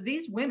 because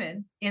these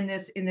women in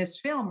this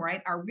film,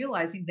 right, are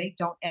realizing they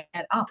don't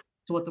add up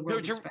to what the world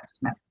expects.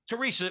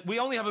 Teresa, we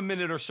only have a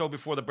minute or so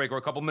before the break, or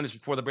a couple minutes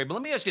before the break. But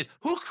let me ask you this: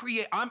 who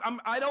create?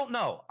 I don't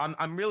know. I'm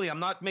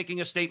not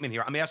making a statement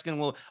here. I'm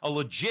asking a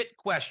legit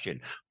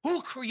question.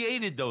 Who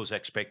created those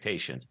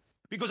expectations?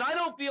 Because I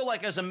don't feel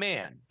like, as a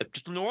man,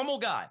 just a normal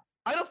guy,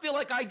 I don't feel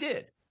like I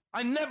did.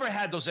 I never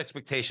had those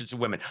expectations of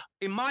women.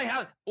 In my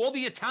house, all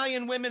the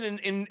Italian women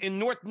in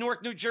North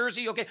New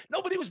Jersey, okay,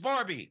 nobody was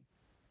Barbie.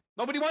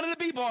 Nobody wanted to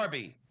be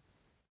Barbie.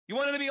 You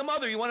wanted to be a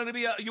mother. You wanted to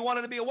be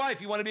a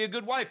wife. You wanted to be a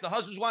good wife. The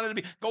husbands wanted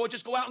to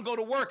go out and go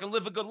to work and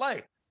live a good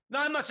life.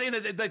 Now, I'm not saying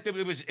that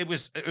it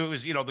was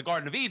the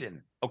Garden of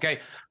Eden, okay?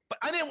 But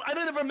I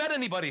never met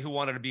anybody who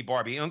wanted to be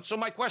Barbie. And so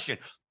my question: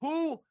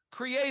 who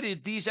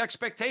created these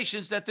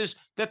expectations that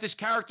this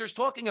character is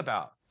talking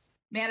about?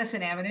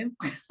 Madison Avenue.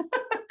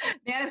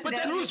 But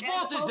then whose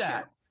fault is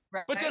that?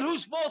 Right? But then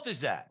whose fault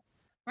is that?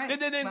 Right.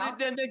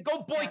 Then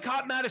go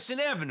boycott Madison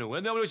Avenue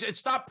and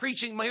stop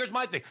preaching. Here's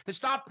my thing: then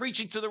stop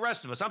preaching to the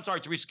rest of us. I'm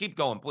sorry, Teresa. Keep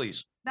going,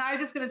 please. No, I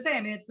was just going to say,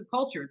 I mean, it's the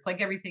culture. It's like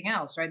everything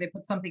else, right? They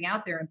put something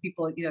out there and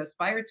people,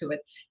 aspire to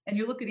it. And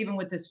you look at even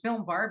with this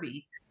film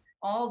Barbie,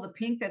 all the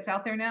pink that's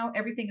out there now,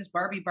 everything is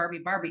Barbie, Barbie,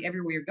 Barbie.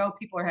 Everywhere you go,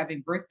 people are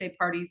having birthday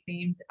party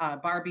themed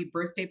Barbie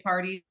birthday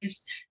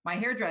parties. My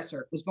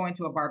hairdresser was going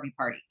to a Barbie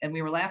party, and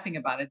we were laughing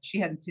about it. She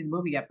hadn't seen the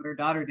movie yet, but her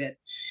daughter did.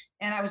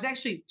 And I was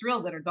actually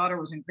thrilled that her daughter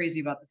wasn't crazy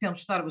about the film.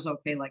 She thought it was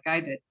okay, like I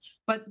did.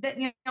 But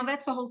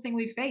that's the whole thing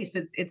we face.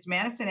 It's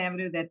Madison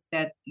Avenue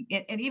that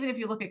and even if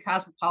you look at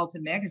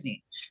Cosmopolitan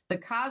magazine, the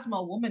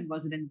Cosmo woman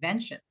was an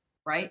invention.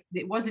 Right?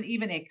 It wasn't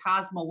even a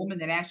Cosmo woman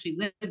that actually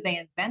lived. They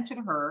invented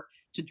her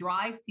to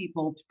drive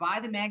people to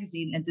buy the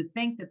magazine and to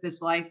think that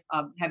this life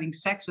of having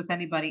sex with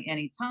anybody,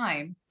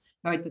 anytime,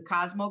 right? The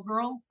Cosmo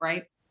girl,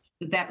 right?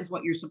 That was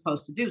what you're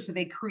supposed to do. So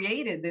they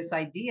created this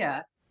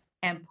idea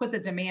and put the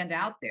demand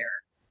out there,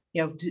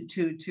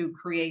 to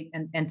create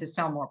and to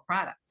sell more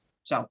product.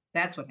 So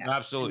that's what happened.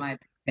 Absolutely. In my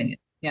opinion.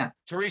 Yeah.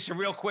 Teresa,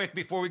 real quick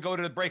before we go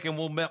to the break, and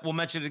we'll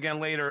mention it again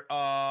later.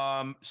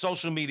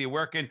 Social media,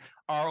 where can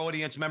our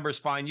audience members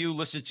find you,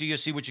 listen to you,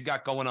 see what you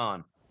got going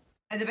on?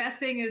 And the best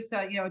thing is,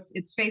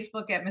 it's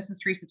Facebook at Mrs.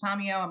 Teresa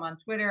Tomeo. I'm on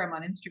Twitter. I'm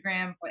on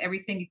Instagram.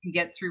 Everything you can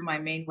get through my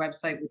main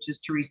website, which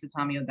is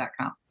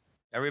teresatomeo.com.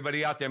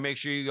 Everybody out there, make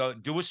sure you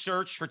do a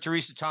search for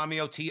Teresa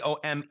Tomeo,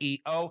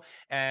 Tomeo,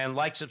 and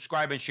like,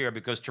 subscribe, and share,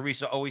 because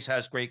Teresa always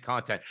has great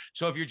content.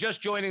 So if you're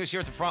just joining us here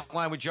at the front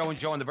line with Joe and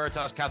Joe on the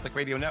Veritas Catholic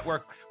Radio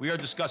Network, we are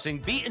discussing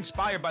Be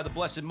Inspired by the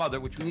Blessed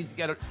Mother, which we need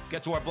to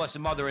get to our Blessed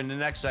Mother in the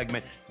next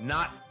segment,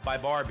 not by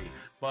Barbie.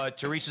 But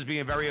Teresa's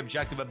being very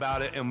objective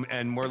about it,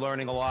 and we're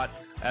learning a lot,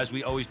 as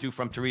we always do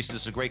from Teresa.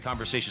 This is a great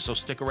conversation, so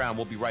stick around.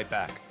 We'll be right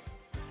back.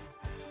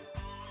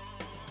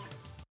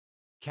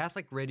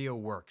 Catholic radio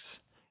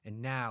works.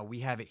 And now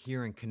we have it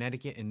here in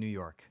Connecticut and New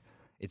York.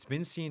 It's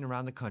been seen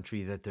around the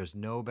country that there's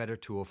no better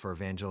tool for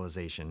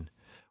evangelization.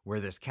 Where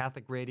there's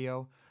Catholic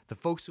radio, the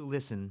folks who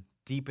listen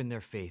deepen their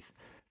faith,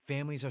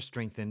 families are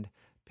strengthened,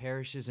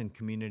 parishes and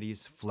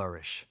communities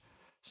flourish.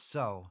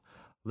 So,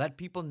 let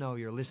people know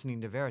you're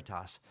listening to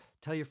Veritas,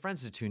 tell your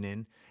friends to tune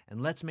in,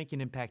 and let's make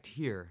an impact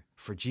here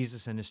for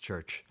Jesus and His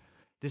Church.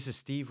 This is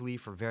Steve Lee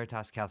for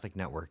Veritas Catholic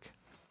Network.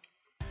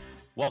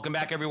 Welcome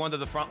back, everyone, to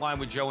the front line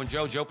with Joe and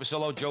Joe. Joe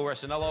Pasillo, Joe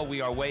Resinello. We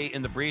are way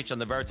in the breach on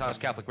the Veritas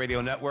Catholic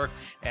Radio Network,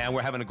 and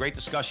we're having a great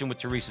discussion with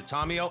Teresa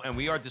Tomeo, and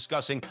we are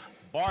discussing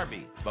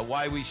Barbie, but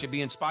why we should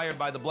be inspired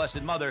by the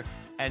Blessed Mother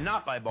and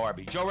not by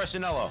Barbie. Joe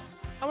Resinello.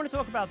 I want to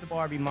talk about the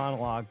Barbie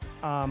monologue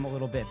a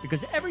little bit,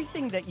 because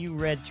everything that you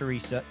read,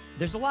 Teresa,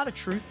 there's a lot of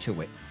truth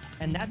to it.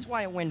 And that's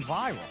why it went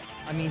viral.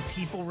 I mean,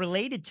 people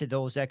related to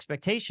those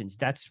expectations.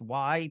 That's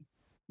why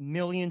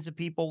millions of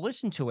people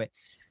listen to it.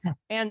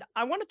 And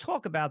I want to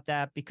talk about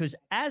that because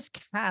as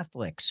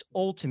Catholics,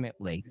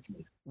 ultimately,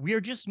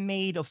 we're just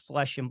made of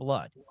flesh and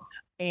blood.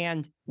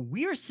 And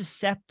we're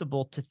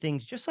susceptible to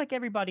things just like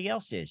everybody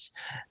else is.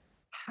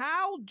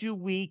 How do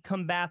we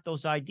combat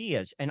those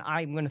ideas? And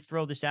I'm going to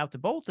throw this out to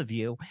both of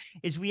you,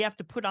 is we have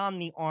to put on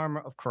the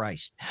armor of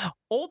Christ.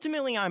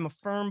 Ultimately, I'm a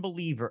firm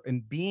believer in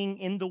being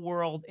in the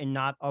world and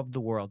not of the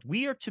world.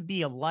 We are to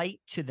be a light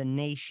to the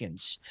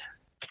nations.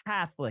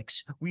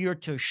 Catholics, we are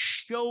to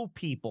show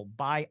people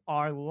by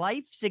our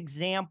life's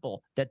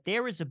example that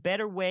there is a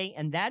better way,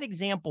 and that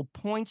example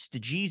points to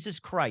Jesus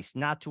Christ,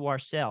 not to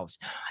ourselves.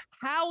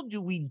 How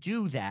do we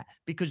do that?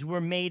 Because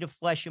we're made of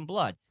flesh and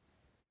blood.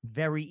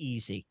 Very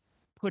easy.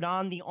 Put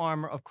on the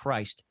armor of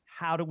Christ.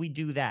 How do we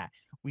do that?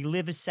 We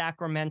live a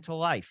sacramental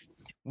life.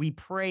 We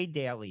pray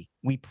daily.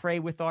 We pray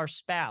with our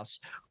spouse.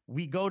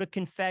 We go to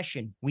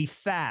confession. We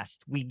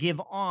fast. We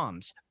give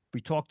alms.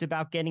 We talked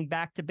about getting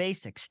back to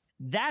basics.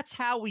 That's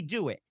how we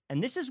do it.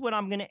 And this is what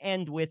I'm going to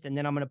end with, and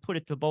then I'm going to put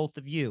it to both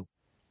of you.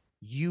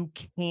 You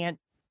can't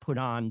put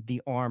on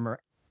the armor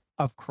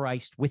of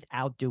Christ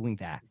without doing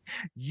that.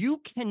 You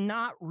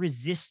cannot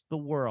resist the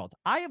world.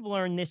 I have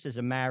learned this as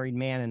a married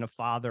man and a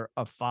father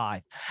of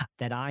 5,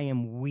 that I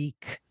am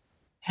weak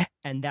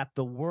and that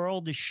the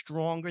world is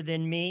stronger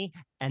than me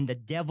and the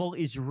devil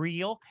is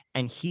real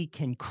and he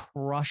can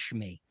crush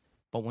me.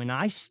 But when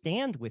I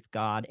stand with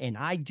God and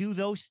I do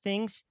those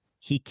things,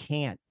 he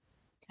can't.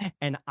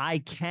 And I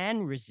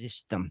can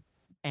resist them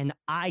and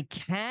I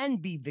can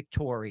be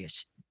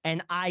victorious.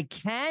 And I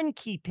can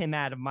keep him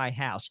out of my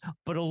house,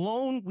 but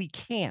alone we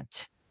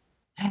can't.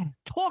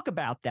 Talk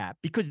about that,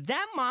 because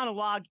that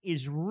monologue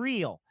is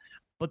real.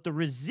 But the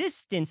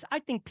resistance, I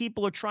think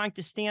people are trying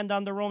to stand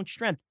on their own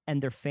strength,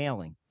 and they're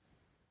failing.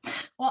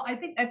 Well, I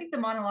think the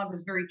monologue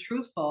is very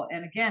truthful.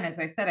 And again, as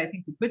I said, I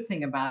think the good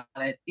thing about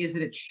it is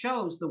that it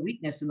shows the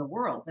weakness in the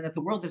world and that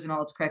the world isn't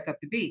all it's cracked up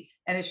to be.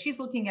 And if she's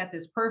looking at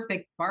this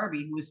perfect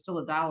Barbie, who is still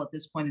a doll at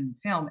this point in the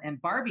film,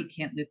 and Barbie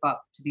can't live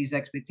up to these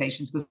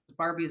expectations because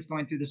Barbie is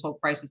going through this whole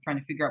crisis trying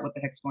to figure out what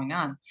the heck's going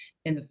on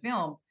in the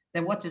film,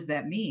 then what does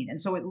that mean? And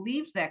so it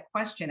leaves that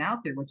question out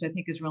there, which I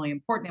think is really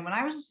important. And when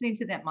I was listening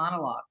to that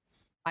monologue,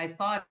 I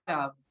thought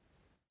of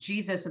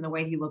Jesus and the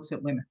way he looks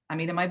at women. I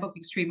mean, in my book,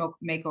 Extreme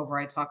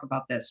Makeover, I talk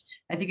about this.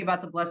 I think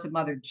about the Blessed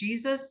Mother.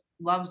 Jesus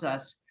loves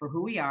us for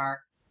who we are,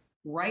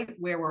 right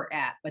where we're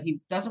at, but he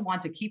doesn't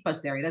want to keep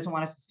us there. He doesn't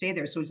want us to stay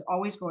there. So he's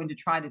always going to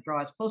try to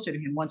draw us closer to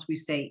him once we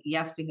say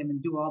yes to him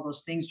and do all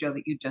those things, Joe,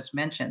 that you just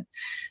mentioned.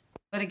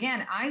 But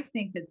again, I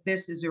think that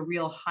this is a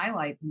real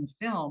highlight in the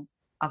film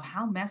of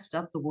how messed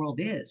up the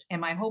world is.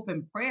 And my hope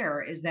and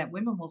prayer is that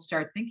women will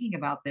start thinking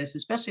about this,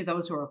 especially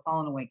those who are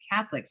fallen away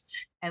Catholics,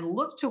 and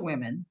look to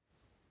women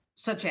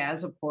such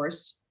as, of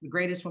course, the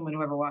greatest woman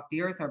who ever walked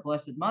the earth, our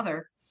Blessed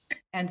Mother,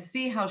 and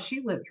see how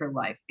she lived her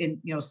life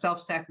in,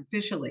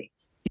 self-sacrificially,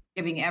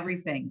 giving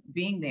everything,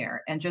 being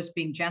there, and just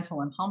being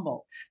gentle and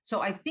humble.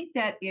 So I think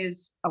that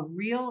is a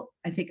real,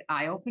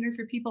 eye-opener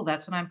for people.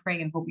 That's what I'm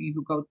praying and hoping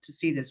you go to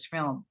see this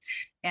film.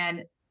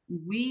 And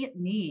we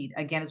need,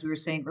 again, as we were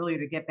saying earlier,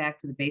 to get back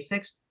to the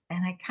basics.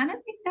 And I kind of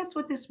think that's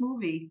what this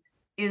movie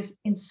is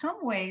in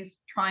some ways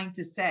trying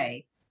to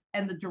say.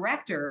 And the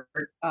director,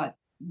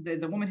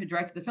 the woman who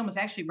directed the film was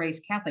actually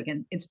raised Catholic.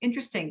 And it's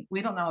interesting.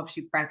 We don't know if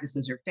she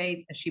practices her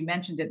faith. She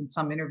mentioned it in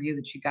some interview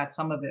that she got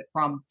some of it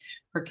from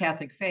her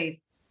Catholic faith.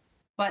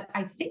 But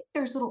I think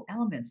there's little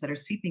elements that are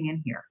seeping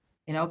in here,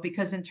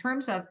 because in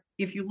terms of,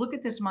 if you look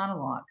at this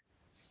monologue,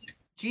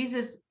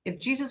 if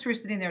Jesus were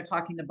sitting there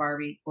talking to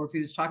Barbie, or if he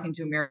was talking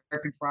to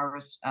America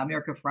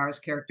Ferrara's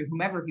character,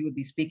 whomever he would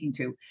be speaking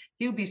to,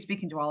 he would be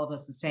speaking to all of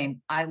us the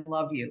same. I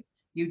love you.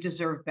 You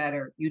deserve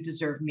better. You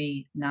deserve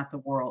me, not the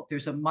world.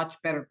 There's a much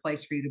better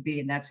place for you to be,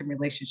 and that's in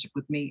relationship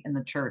with me and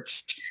the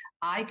church.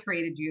 I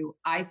created you.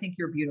 I think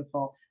you're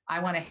beautiful. I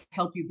want to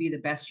help you be the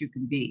best you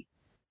can be.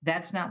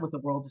 That's not what the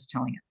world is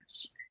telling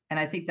us. And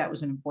I think that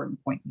was an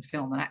important point in the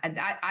film. And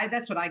I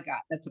that's what I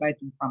got. That's what I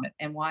drew from it.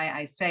 And why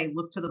I say,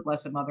 look to the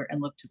Blessed Mother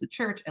and look to the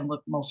church and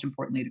look most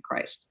importantly to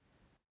Christ.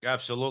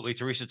 Absolutely.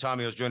 Teresa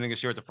Tomeo is joining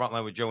us here at the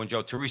Frontline with Joe and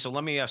Joe. Teresa,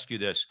 let me ask you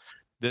this.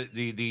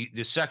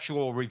 The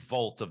sexual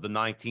revolt of the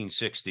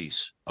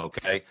 1960s.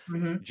 Okay.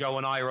 Mm-hmm. Joe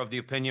and I are of the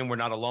opinion we're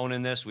not alone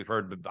in this. We've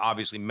heard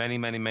obviously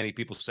many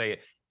people say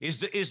it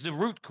is the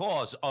root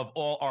cause of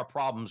all our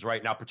problems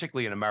right now,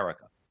 particularly in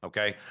America.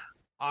 Okay.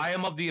 I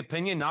am of the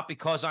opinion, not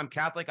because I'm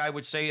Catholic, I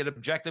would say it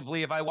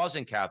objectively if I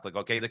wasn't Catholic.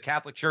 Okay. The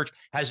Catholic Church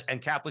and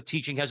Catholic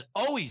teaching has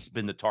always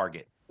been the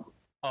target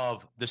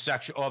of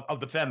the of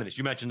the feminists.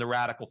 You mentioned the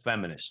radical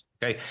feminists.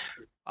 Okay.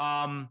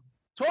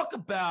 Talk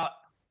about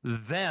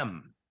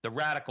them, the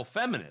radical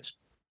feminists,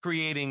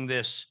 creating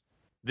this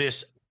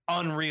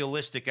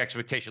unrealistic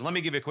expectation. Let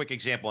me give you a quick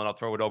example and I'll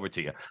throw it over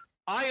to you.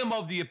 I am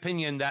of the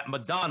opinion that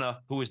Madonna,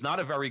 who is not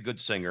a very good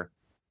singer,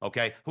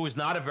 okay, who is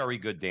not a very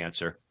good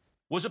dancer,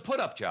 was a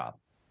put-up job.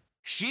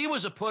 She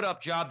was a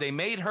put-up job. They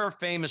made her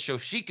famous so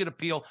she could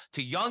appeal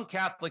to young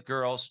Catholic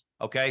girls,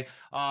 okay,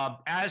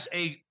 as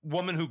a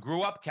woman who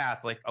grew up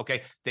Catholic,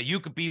 okay, that you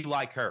could be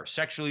like her,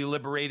 sexually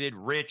liberated,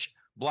 rich,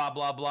 blah,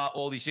 blah, blah,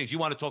 all these things. You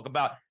want to talk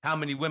about how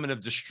many women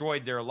have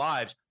destroyed their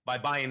lives by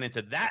buying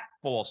into that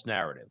false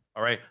narrative,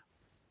 all right?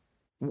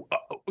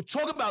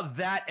 Talk about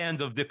that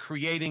end of the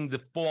creating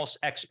the false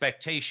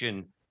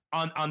expectation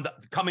on the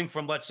coming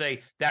from, let's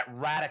say, that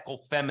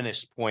radical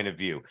feminist point of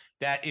view,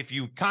 that if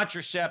you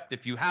contracept,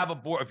 if you have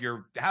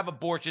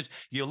abortions,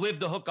 you live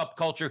the hookup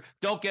culture,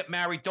 don't get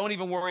married, don't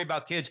even worry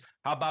about kids.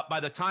 How about by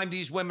the time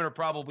these women are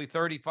probably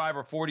 35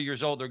 or 40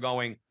 years old, they're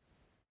going,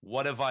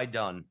 what have I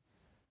done?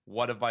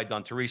 What have I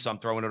done? Teresa, I'm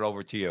throwing it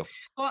over to you.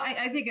 Well,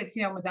 I think it's,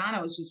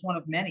 Madonna was just one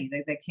of many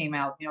that came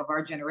out, of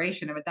our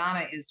generation. And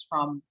Madonna is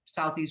from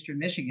southeastern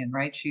Michigan,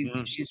 right?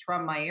 She's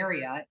from my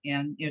area.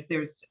 And if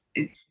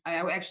I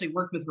actually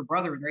worked with her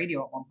brother in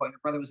radio at one point. Her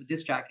brother was a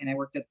disc jockey, and I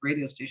worked at the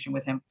radio station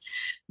with him,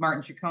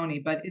 Martin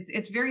Ciccone. But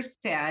it's very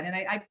sad. And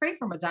I pray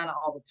for Madonna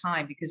all the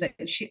time, because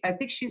I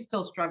think she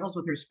still struggles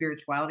with her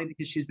spirituality,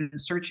 because she's been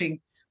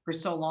searching for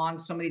so long,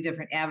 so many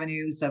different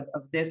avenues of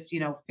this,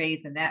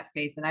 faith and that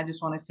faith. And I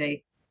just want to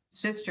say,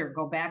 sister,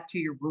 go back to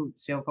your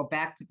roots. Go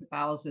back to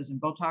Catholicism.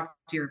 Go talk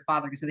to your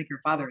father, because I think your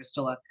father is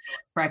still a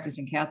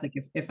practicing Catholic,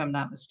 if I'm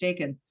not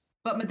mistaken.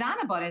 But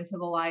Madonna bought into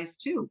the lies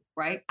too,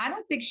 right? I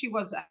don't think she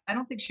was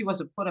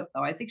a put up,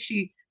 though. I think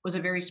she was a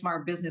very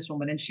smart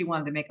businesswoman, and she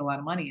wanted to make a lot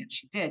of money, and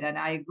she did. And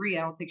I agree.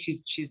 I don't think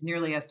she's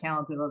nearly as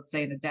talented, let's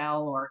say, an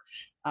Adele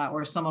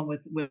or someone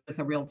with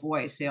a real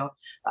voice.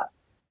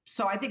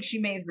 So I think she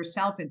made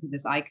herself into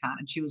this icon,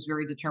 and she was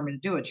very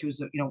determined to do it. She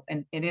was,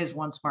 and it is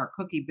one smart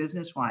cookie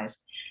business wise.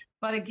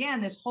 But again,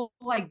 this whole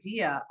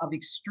idea of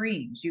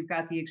extremes, you've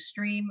got the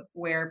extreme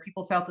where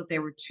people felt that they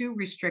were too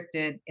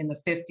restricted in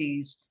the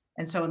 50s.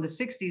 And so in the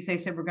 60s, they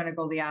said, we're going to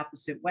go the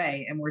opposite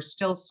way. And we're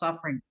still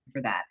suffering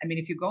for that. I mean,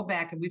 if you go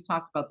back, and we've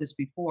talked about this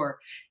before,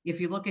 if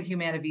you look at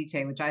Humana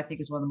Vitae, which I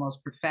think is one of the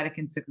most prophetic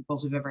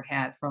encyclicals we've ever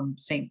had from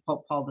St.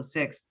 Pope Paul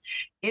VI,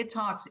 it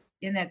talks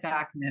in that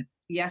document,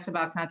 yes,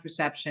 about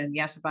contraception,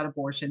 yes, about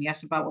abortion,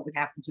 yes, about what would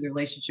happen to the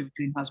relationship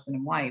between husband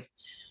and wife.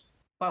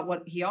 But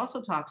what he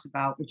also talks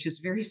about, which is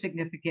very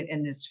significant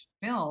in this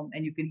film,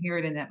 and you can hear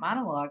it in that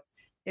monologue,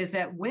 is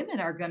that women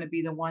are going to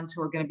be the ones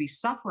who are going to be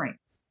suffering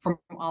from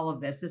all of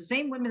this. The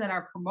same women that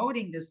are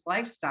promoting this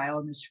lifestyle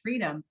and this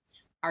freedom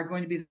are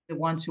going to be the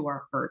ones who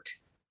are hurt.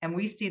 And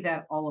we see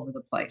that all over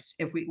the place.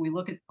 If we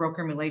look at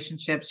broken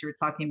relationships, you were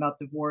talking about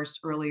divorce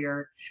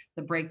earlier,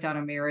 the breakdown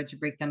of marriage, the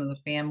breakdown of the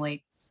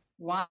family.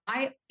 Why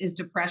is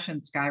depression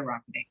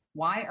skyrocketing?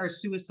 Why are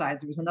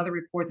suicides? There was another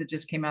report that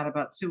just came out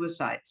about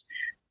suicides.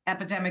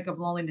 Epidemic of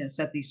loneliness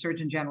that the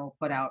Surgeon General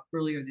put out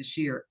earlier this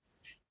year.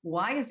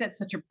 Why is that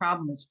such a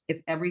problem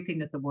if everything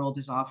that the world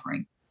is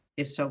offering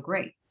is so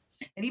great?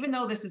 And even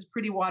though this is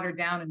pretty watered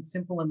down and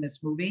simple in this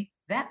movie,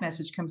 that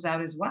message comes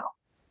out as well.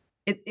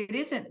 It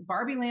isn't,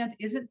 Barbie Land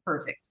isn't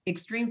perfect.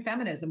 Extreme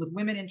feminism with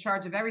women in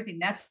charge of everything,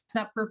 that's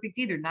not perfect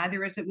either.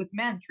 Neither is it with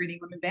men treating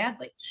women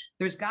badly.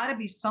 There's got to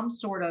be some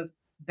sort of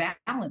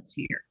balance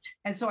here.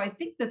 And so I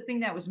think the thing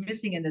that was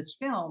missing in this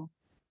film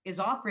is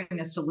offering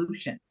a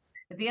solution.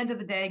 At the end of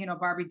the day,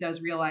 Barbie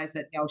does realize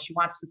that, she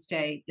wants to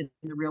stay in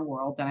the real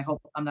world. And I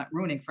hope I'm not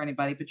ruining for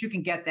anybody, but you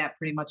can get that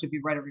pretty much if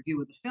you read a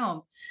review of the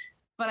film.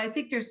 But I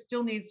think there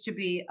still needs to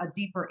be a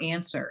deeper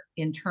answer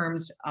in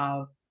terms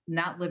of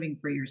not living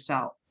for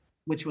yourself,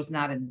 which was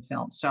not in the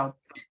film. So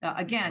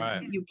again,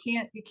 right. you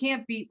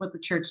can't beat what the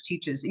church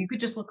teaches. You could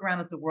just look around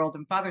at the world,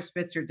 and Father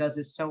Spitzer does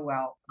this so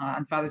well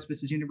on Father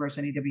Spitzer's Universe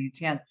on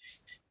EWTN.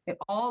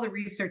 All the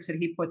research that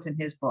he puts in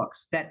his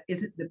books, that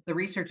isn't the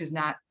research is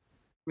not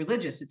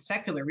religious, it's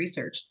secular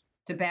research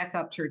to back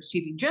up church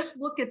teaching. Just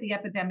look at the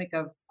epidemic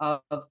of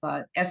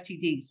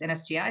STDs and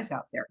STIs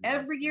out there.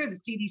 Every year, the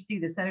CDC,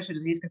 the Centers for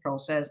Disease Control,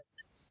 says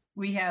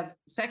we have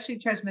sexually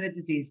transmitted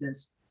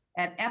diseases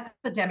at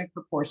epidemic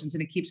proportions,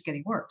 and it keeps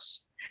getting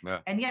worse. Yeah.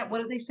 And yet,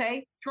 what do they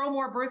say? Throw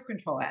more birth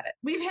control at it.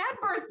 We've had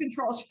birth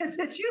control, as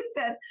you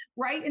said,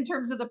 right, in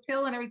terms of the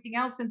pill and everything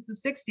else since the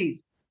 60s.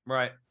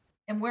 Right.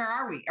 And where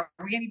are we?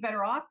 Are we any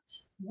better off?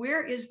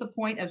 Where is the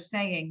point of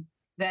saying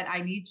that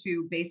I need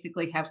to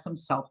basically have some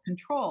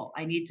self-control?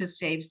 I need to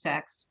save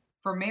sex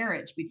for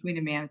marriage between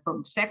a man and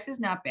woman. Sex is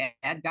not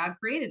bad. God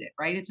created it,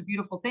 right? It's a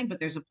beautiful thing, but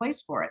there's a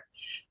place for it.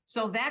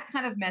 So that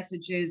kind of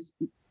messages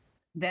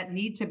that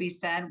need to be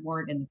said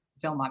weren't in the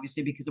film,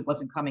 obviously, because it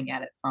wasn't coming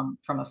at it from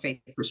a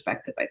faith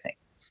perspective, I think.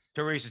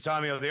 Teresa,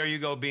 Tomeo, there you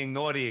go, being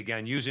naughty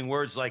again, using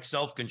words like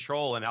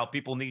self-control and how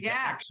people need to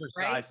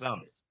exercise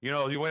some.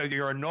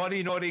 You're a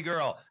naughty, naughty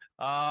girl.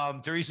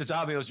 Teresa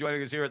Tomeo is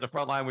joining us here at the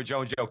front line with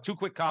Joe and Joe. Two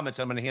quick comments.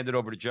 I'm going to hand it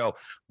over to Joe.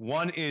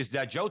 One is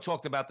that Joe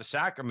talked about the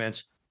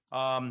sacraments.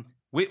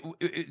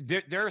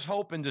 There's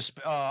hope and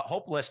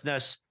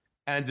hopelessness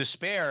and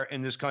despair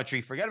in this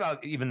country. Forget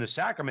about even the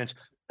sacraments.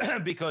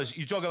 because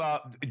you talk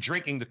about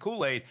drinking the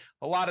Kool-Aid.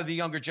 A lot of the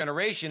younger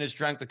generation has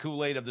drank the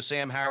Kool-Aid of the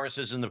Sam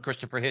Harrises and the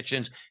Christopher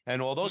Hitchens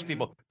and all those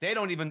people. They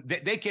don't even,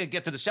 they can't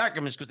get to the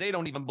sacraments because they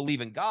don't even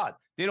believe in God.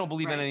 They don't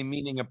believe in any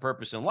meaning and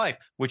purpose in life,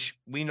 which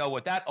we know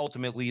what that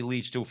ultimately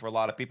leads to for a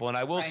lot of people. And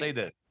I will say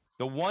that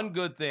the one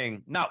good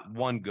thing, not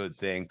one good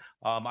thing,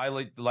 I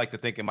like to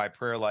think in my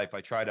prayer life, I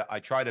try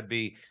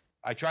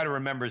to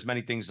remember as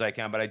many things as I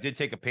can, but I did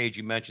take a page,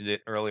 you mentioned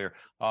it earlier,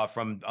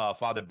 from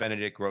Father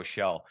Benedict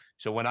Rochelle.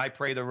 So when I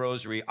pray the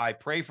rosary, I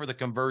pray for the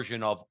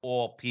conversion of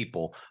all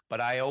people,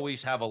 but I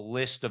always have a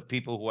list of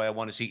people who I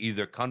want to see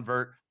either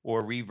convert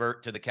or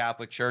revert to the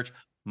Catholic Church.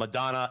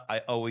 Madonna, I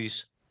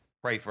always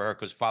pray for her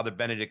because Father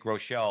Benedict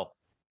Rochelle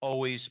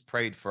always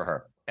prayed for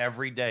her.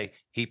 Every day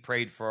he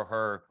prayed for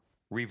her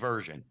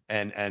reversion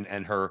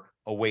and her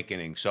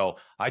awakening. So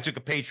I took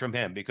a page from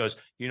him because,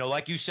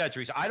 like you said,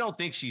 Teresa, I don't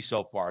think she's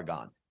so far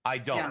gone. I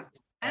don't. Yeah.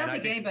 I don't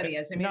think anybody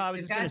is. I mean,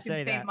 if God can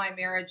save my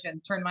marriage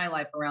and turn my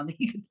life around,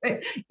 he can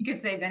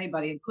save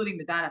anybody, including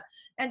Madonna.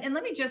 And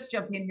let me just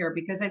jump in here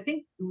because I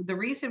think the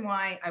reason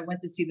why I went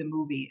to see the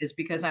movie is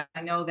because I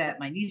know that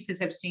my nieces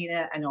have seen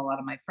it. I know a lot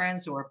of my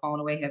friends who are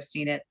fallen away have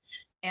seen it.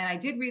 And I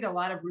did read a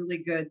lot of really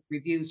good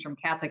reviews from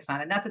Catholics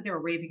on it. Not that they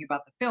were raving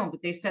about the film,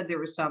 but they said there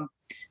were some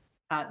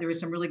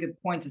really good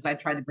points as I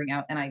tried to bring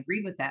out, and I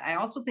agreed with that. I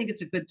also think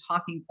it's a good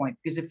talking point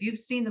because if you've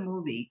seen the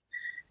movie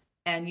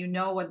and you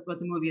know what the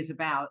movie is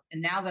about,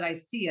 and now that I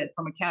see it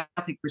from a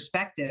Catholic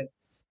perspective,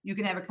 you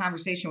can have a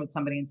conversation with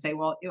somebody and say,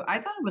 well, I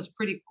thought it was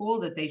pretty cool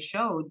that they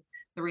showed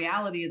the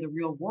reality of the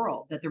real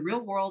world, that the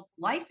real world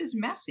life is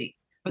messy.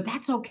 But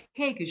that's okay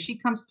because she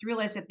comes to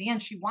realize at the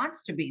end she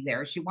wants to be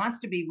there. She wants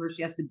to be where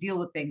she has to deal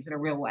with things in a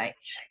real way.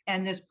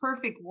 And this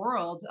perfect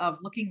world of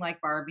looking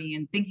like Barbie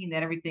and thinking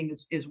that everything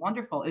is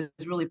wonderful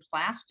is really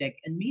plastic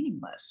and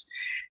meaningless.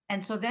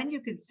 And so then you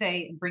could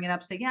say and bring it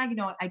up, say, yeah,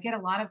 I get a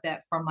lot of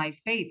that from my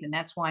faith, and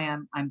that's why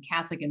I'm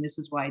Catholic, and this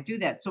is why I do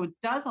that. So it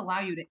does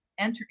allow you to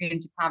enter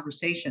into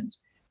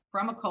conversations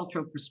from a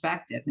cultural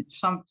perspective.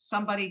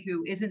 Somebody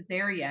who isn't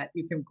there yet,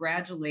 you can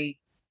gradually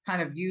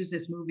kind of use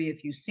this movie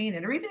if you've seen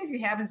it, or even if you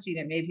haven't seen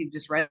it, maybe you've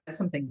just read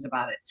some things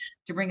about it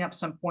to bring up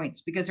some points,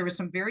 because there were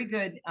some very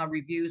good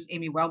reviews.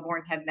 Amy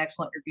Wellborn had an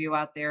excellent review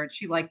out there, and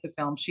she liked the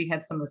film. She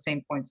had some of the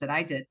same points that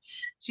I did.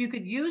 So you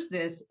could use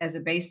this as a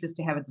basis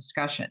to have a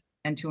discussion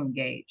and to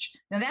engage.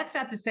 Now, that's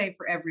not to say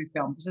for every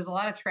film, because there's a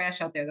lot of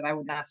trash out there that I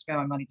would not spend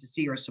my money to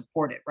see or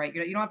support it, right?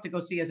 You don't have to go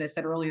see, as I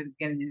said earlier at the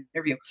beginning of the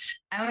interview,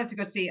 I don't have to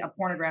go see a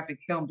pornographic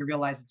film to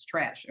realize it's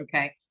trash,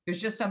 okay?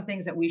 There's just some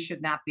things that we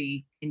should not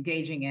be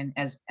engaging in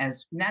as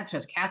not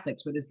just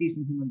Catholics, but as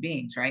decent human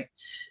beings, right?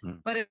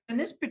 But in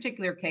this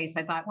particular case,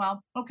 I thought,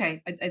 well,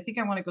 okay, I think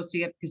I want to go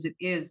see it because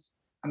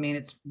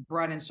it's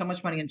brought in so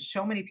much money and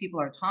so many people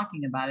are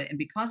talking about it. And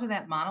because of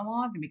that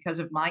monologue and because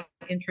of my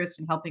interest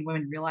in helping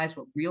women realize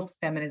what real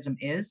feminism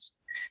is,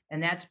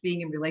 and that's being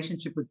in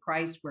relationship with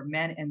Christ, where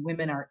men and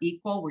women are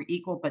equal, we're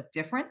equal but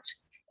different,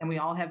 and we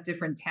all have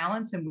different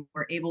talents, and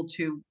we're able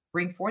to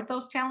bring forth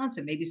those talents.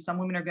 And maybe some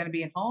women are going to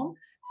be at home,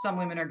 some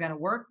women are going to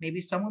work,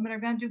 maybe some women are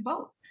going to do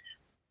both.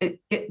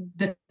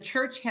 The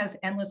church has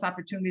endless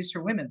opportunities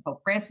for women.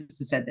 Pope Francis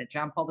has said that.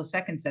 John Paul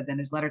II said that in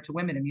his letter to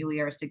women,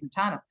 Mulieris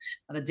Dignitatem,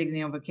 on the dignity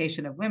and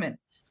vocation of women.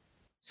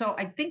 So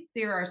I think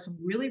there are some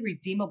really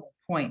redeemable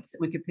points that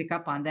we could pick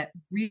up on that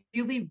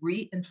really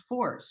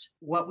reinforce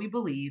what we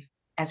believe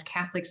as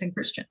Catholics and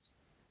Christians.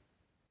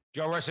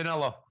 Joe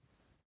Resinello.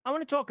 I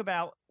want to talk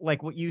about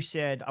like what you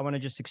said. I want to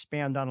just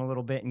expand on a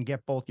little bit and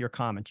get both your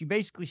comments. You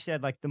basically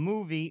said like the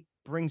movie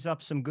brings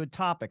up some good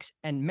topics,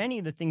 and many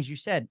of the things you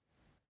said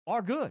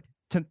are good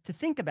to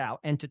think about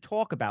and to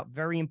talk about.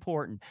 Very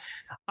important.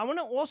 I want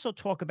to also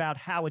talk about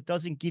how it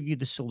doesn't give you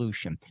the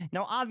solution.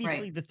 Now,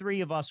 obviously, the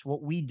three of us,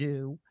 what we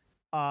do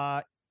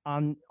on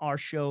our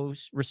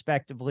shows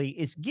respectively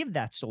is give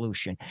that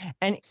solution.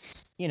 And,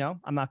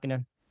 I'm not going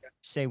to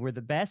say we're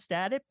the best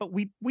at it, but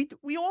we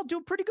all do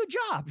a pretty good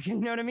job. You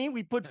know what I mean?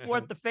 We put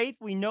forth the faith,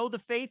 we know the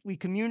faith, we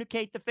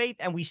communicate the faith,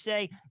 and we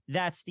say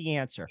that's the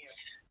answer.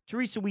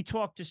 Teresa, we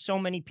talked to so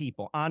many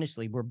people.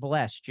 Honestly, we're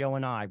blessed, Joe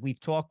and I. We've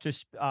talked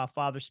to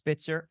Father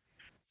Spitzer,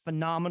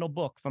 phenomenal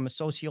book from a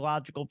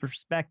sociological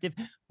perspective.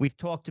 We've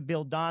talked to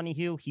Bill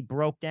Donahue. He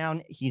broke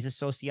down, he's a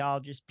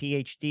sociologist,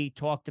 PhD,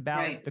 talked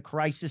about the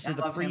crisis of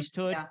the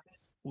priesthood,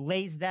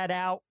 lays that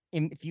out,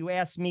 if you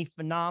ask me,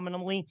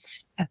 phenomenally.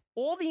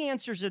 All the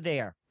answers are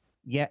there,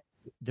 yet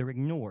they're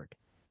ignored.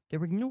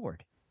 They're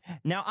ignored.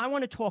 Now, I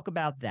want to talk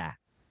about that.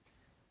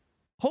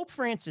 Pope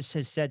Francis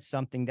has said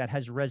something that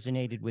has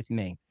resonated with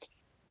me.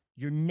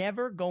 You're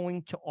never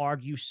going to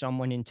argue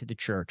someone into the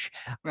church.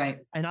 Right.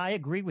 And I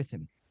agree with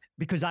him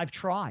because I've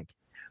tried.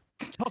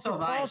 Tucker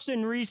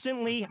Carlson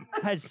recently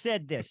has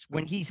said this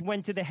when he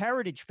went to the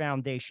Heritage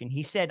Foundation.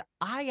 He said,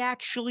 I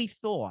actually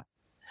thought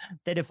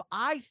that if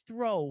I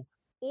throw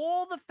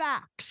all the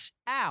facts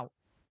out,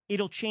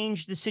 it'll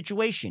change the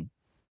situation.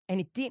 And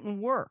it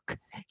didn't work.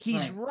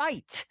 He's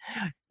right.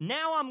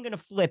 Now I'm going to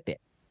flip it.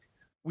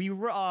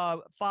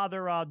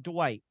 Father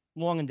Dwight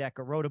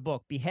Longendecker wrote a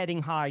book,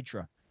 Beheading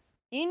Hydra.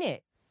 In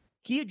it,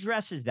 he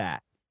addresses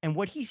that. And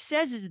what he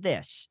says is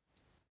this,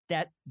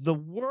 that the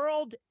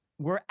world,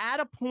 we're at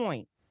a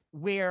point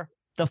where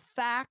the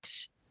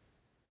facts,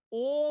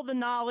 all the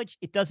knowledge,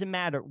 it doesn't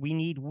matter. We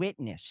need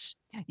witness.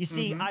 You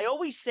see, I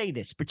always say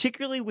this,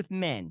 particularly with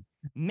men.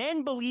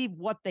 Men believe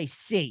what they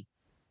see.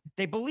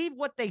 They believe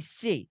what they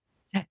see.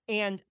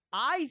 And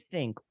I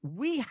think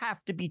we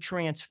have to be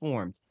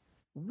transformed.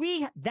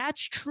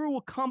 That's true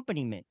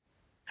accompaniment.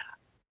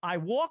 I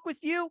walk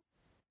with you.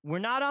 We're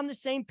not on the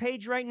same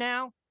page right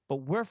now,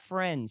 but we're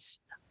friends.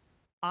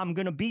 I'm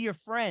going to be your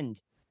friend,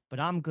 but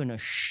I'm going to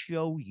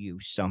show you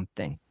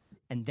something.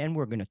 And then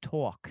we're going to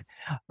talk.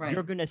 Right.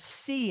 You're going to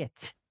see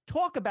it.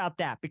 Talk about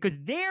that, because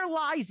there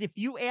lies, if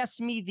you ask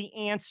me, the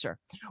answer.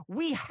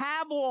 We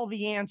have all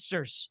the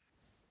answers,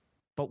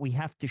 but we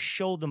have to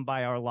show them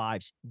by our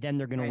lives. Then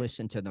they're going to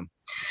listen to them.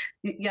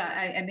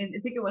 Yeah, I mean, I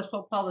think it was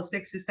Pope Paul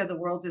VI who said the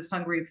world is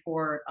hungry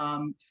for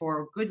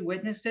good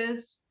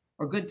witnesses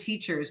or good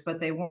teachers, but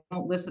they won't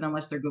listen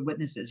unless they're good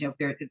witnesses. If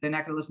they're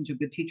not going to listen to a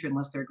good teacher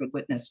unless they're a good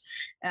witness.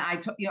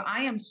 And I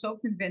am so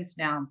convinced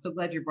now. I'm so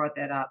glad you brought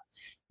that up.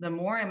 The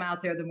more I'm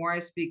out there, the more I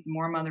speak, the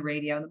more I'm on the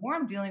radio, the more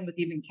I'm dealing with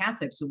even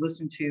Catholics who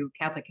listen to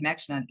Catholic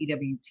Connection on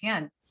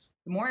EWTN.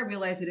 The more I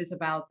realize it is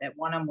about that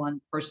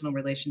one-on-one personal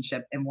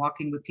relationship and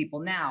walking with people.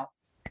 Now,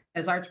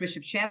 as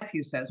Archbishop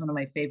Chaput says, one of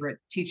my favorite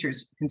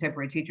teachers,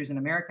 contemporary teachers in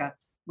America,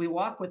 we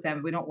walk with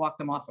them. We don't walk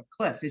them off a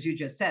cliff. As you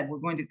just said, we're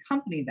going to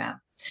accompany them.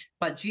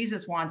 But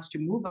Jesus wants to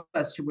move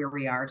us to where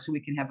we are so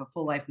we can have a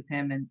full life with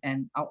him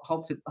and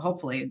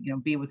hopefully,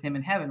 be with him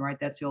in heaven, right?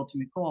 That's the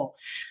ultimate goal.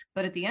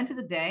 But at the end of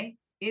the day,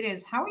 it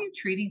is, how are you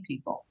treating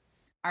people?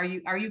 Are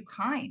you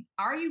kind?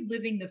 Are you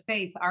living the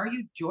faith? Are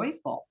you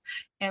joyful?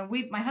 And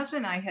my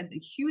husband and I had a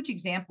huge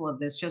example of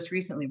this just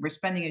recently. We're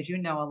spending, as you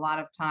know, a lot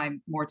of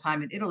more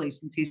time in Italy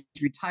since he's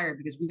retired,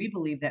 because we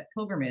believe that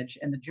pilgrimage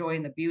and the joy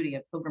and the beauty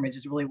of pilgrimage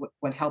is really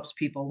what helps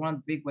people. One of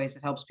the big ways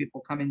it helps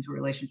people come into a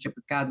relationship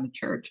with God and the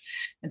church.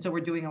 And so we're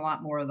doing a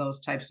lot more of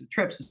those types of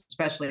trips,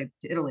 especially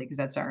to Italy, because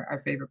that's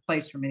our favorite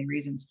place for many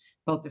reasons,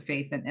 both the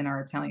faith and our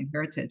Italian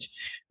heritage.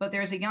 But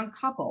there's a young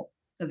couple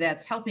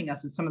that's helping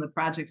us with some of the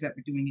projects that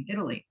we're doing in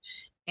Italy.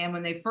 And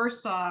when they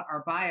first saw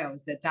our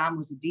bios that Dom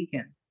was a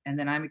deacon and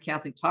then I'm a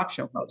Catholic talk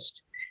show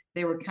host,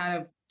 they were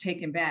kind of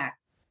taken back,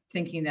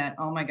 thinking that,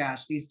 oh my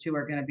gosh, these two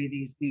are going to be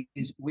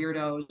these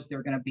weirdos.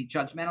 They're going to be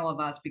judgmental of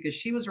us, because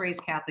she was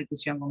raised Catholic,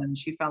 this young woman, and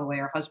she fell away.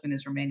 Her husband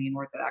is Romanian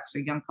Orthodox,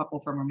 a young couple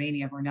from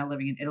Romania who are now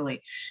living in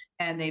Italy.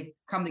 And they've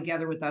come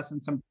together with us in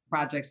some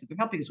projects that they're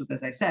helping us with,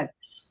 as I said.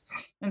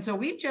 And so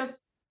we've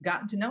just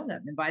gotten to know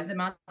them, invited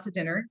them out to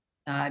dinner,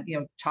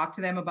 talk to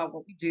them about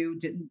what we do.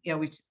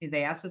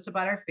 They asked us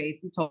about our faith.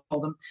 We told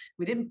them.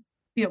 We didn't,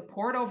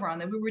 pour it over on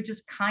them. We were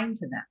just kind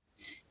to them.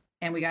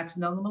 And we got to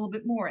know them a little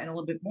bit more and a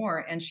little bit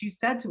more. And she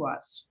said to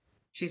us,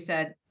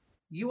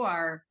 you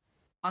are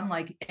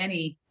unlike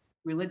any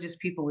religious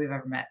people we've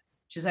ever met.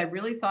 She says, I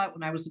really thought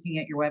when I was looking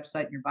at your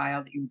website and your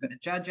bio that you were going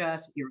to judge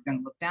us, you were going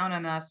to look down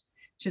on us.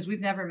 She says,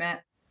 we've never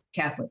met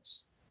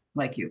Catholics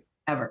like you,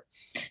 ever.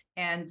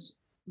 And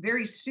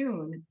very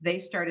soon they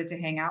started to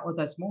hang out with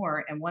us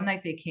more. And one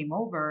night they came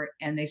over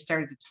and they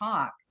started to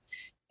talk.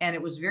 And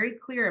it was very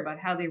clear about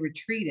how they were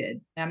treated.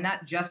 And I'm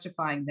not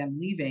justifying them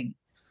leaving,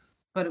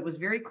 but it was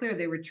very clear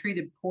they were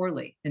treated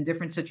poorly in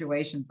different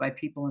situations by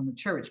people in the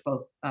church,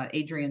 both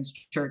Adrian's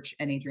church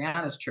and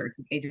Adriana's church.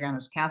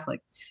 Adriana's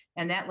Catholic.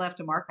 And that left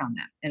a mark on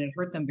them, and it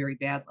hurt them very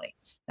badly.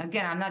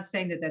 Again, I'm not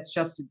saying that that's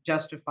just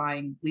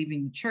justifying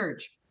leaving the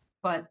church,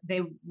 but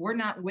they were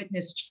not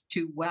witnessed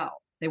to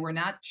well. They were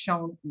not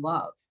shown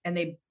love. And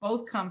they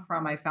both come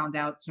from, I found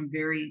out, some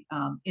very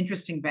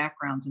interesting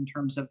backgrounds in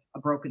terms of a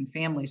broken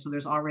family. So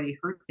there's already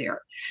hurt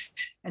there.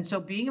 And so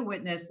being a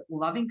witness,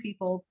 loving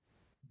people,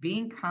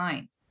 being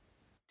kind,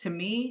 to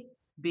me,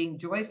 being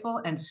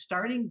joyful and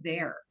starting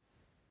there,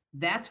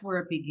 that's where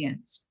it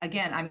begins.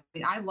 Again,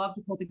 I love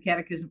to quote the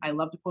catechism. I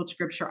love to quote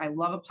scripture. I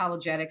love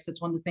apologetics.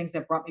 It's one of the things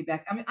that brought me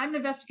back. I'm an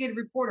investigative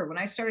reporter. When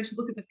I started to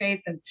look at the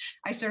faith and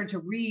I started to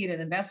read and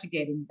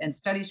investigate and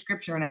study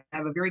scripture, and I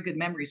have a very good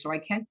memory, so I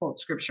can quote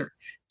scripture,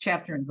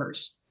 chapter and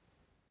verse.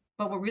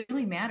 But what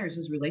really matters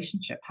is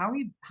relationship. How are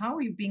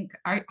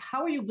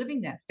you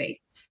living that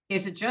faith?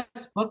 Is it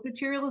just book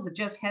material? Is it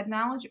just head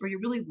knowledge? Or are you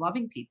really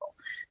loving people?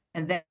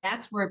 And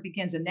that's where it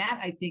begins. And that,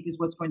 I think, is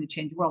what's going to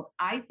change the world.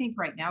 I think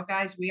right now,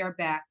 guys, we are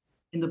back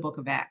in the book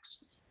of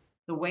Acts.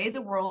 The way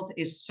the world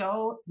is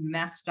so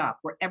messed up,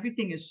 where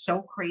everything is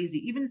so crazy.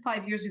 Even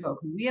 5 years ago,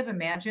 could we have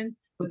imagined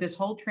with this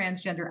whole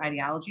transgender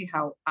ideology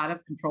how out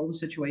of control the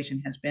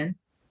situation has been?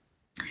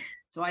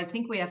 So I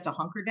think we have to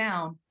hunker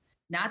down,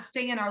 not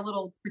stay in our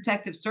little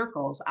protective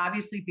circles,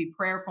 obviously be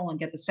prayerful and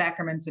get the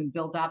sacraments and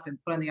build up and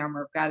put on the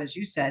armor of God, as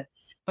you said.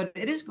 But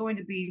it is going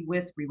to be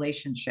with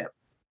relationship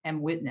and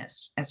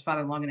witness, as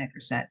Father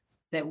Longenecker said,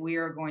 that we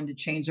are going to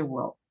change the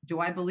world. Do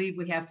I believe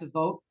we have to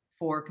vote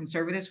for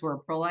conservatives who are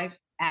pro-life?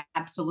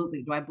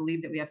 Absolutely. Do I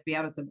believe that we have to be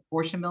out at the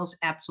abortion mills?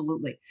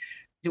 Absolutely.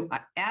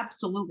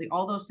 Absolutely.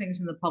 All those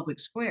things in the public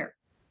square.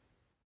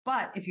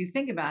 But if you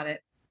think about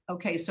it,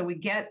 Okay, so we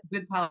get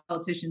good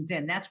politicians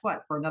in. That's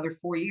what, for another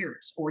 4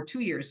 years or 2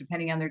 years,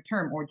 depending on their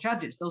term, or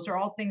judges. Those are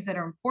all things that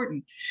are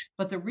important.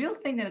 But the real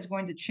thing that is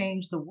going to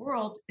change the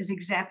world is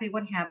exactly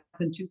what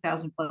happened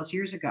 2,000 plus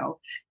years ago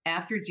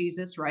after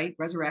Jesus, right,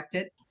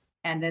 resurrected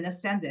and then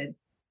ascended.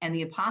 And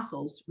the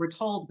apostles were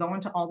told, go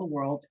into all the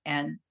world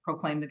and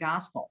proclaim the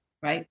gospel,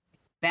 right?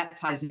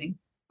 Baptizing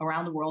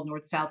around the world,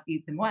 north, south,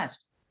 east, and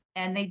west.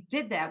 And they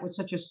did that with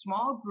such a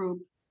small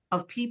group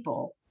of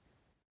people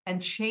and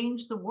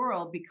changed the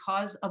world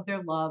because of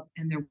their love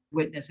and their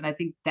witness. And I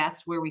think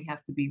that's where we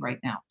have to be right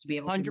now, to be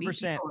able to meet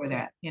 100%. people where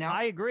that,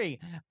 I agree.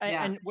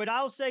 Yeah. And what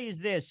I'll say is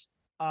this,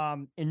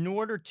 in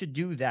order to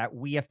do that,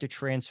 we have to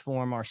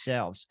transform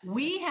ourselves.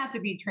 We have to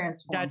be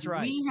transformed. That's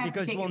right. We have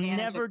Because to take we'll advantage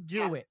never of,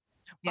 do it.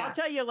 Yeah. I'll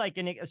tell you like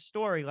a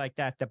story like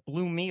that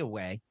blew me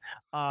away.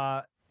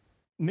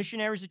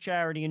 Missionaries of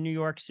Charity in New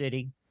York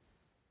City.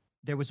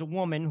 There was a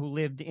woman who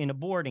lived in a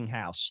boarding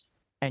house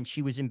and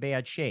she was in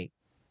bad shape.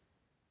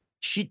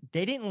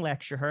 They didn't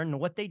lecture her. And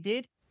what they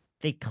did,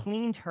 they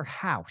cleaned her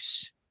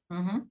house.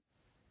 Mm-hmm.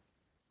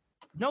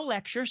 No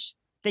lectures.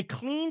 They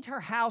cleaned her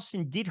house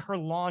and did her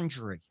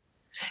laundry.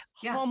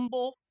 Yeah.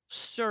 Humble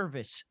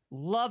service,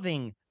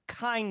 loving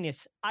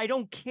kindness. I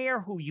don't care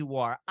who you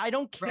are. I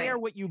don't care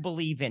what you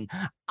believe in.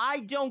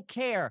 I don't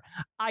care.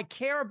 I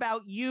care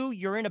about you.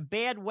 You're in a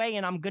bad way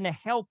and I'm going to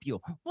help you.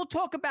 We'll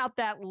talk about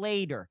that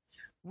later.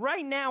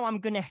 Right now, I'm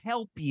going to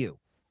help you.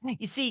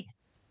 You see,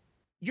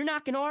 you're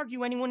not going to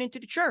argue anyone into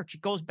the church.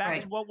 It goes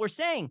back to what we're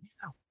saying.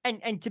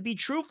 And to be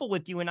truthful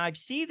with you, and I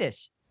see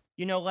this,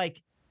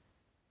 like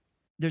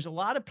there's a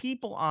lot of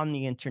people on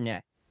the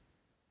internet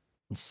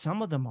and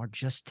some of them are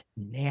just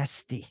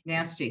nasty.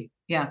 Nasty.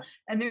 Yeah.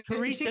 And there's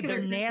Teresa,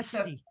 they're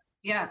nasty.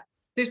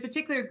 There's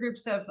particular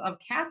groups of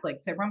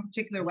Catholics that run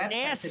particular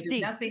websites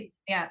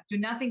that do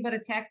nothing but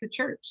attack the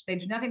church. They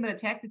do nothing but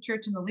attack the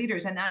church and the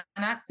leaders. And I'm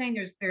not saying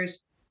there's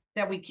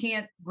that we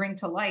can't bring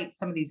to light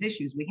some of these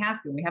issues. We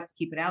have to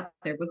keep it out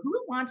there. But who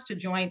wants to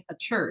join a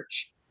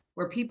church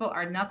where people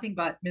are nothing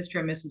but Mr.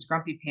 and Mrs.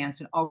 Grumpy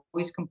Pants and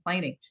always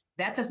complaining?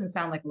 That doesn't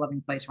sound like a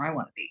loving place where I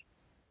want to be.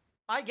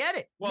 I get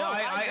it. Well,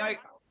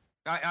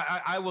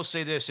 I will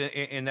say this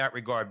in that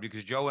regard,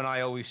 because Joe and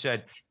I always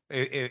said,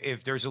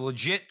 if there's a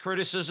legit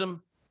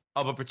criticism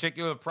of a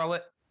particular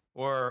prelate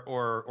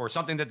or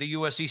something that the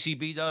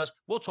USCCB does,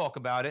 we'll talk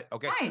about it.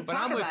 Okay. Fine, but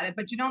talk about it,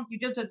 but you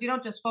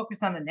don't just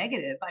focus on the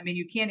negative. I mean,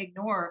 you can't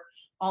ignore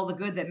all the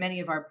good that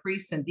many of our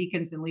priests and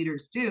deacons and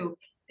leaders do.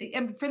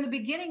 And from the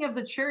beginning of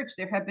the church,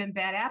 there have been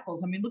bad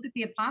apples. I mean, look at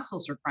the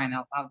apostles, for crying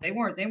out loud. They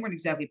weren't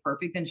exactly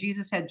perfect. And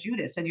Jesus had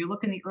Judas. And you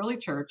look in the early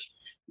church,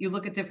 you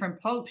look at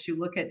different popes, you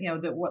look at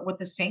what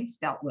the saints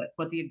dealt with,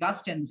 what the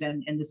Augustines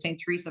and the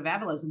Saint Teresa of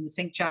Avila and the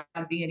Saint John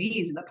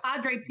Vianney's and the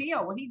Padre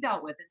Pio, what he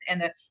dealt with,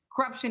 and the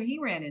corruption he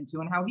ran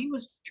into and how he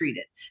was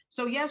treated.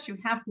 So yes, you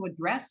have to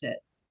address it,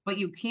 but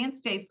you can't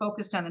stay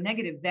focused on the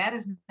negative. That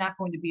is not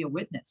going to be a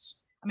witness.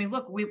 I mean,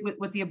 look,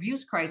 with the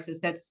abuse crisis,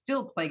 that's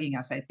still plaguing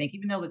us, I think,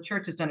 even though the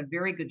church has done a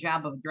very good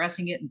job of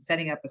addressing it and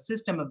setting up a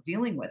system of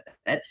dealing with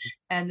it.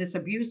 And this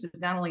abuse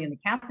is not only in the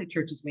Catholic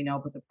churches we know,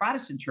 but the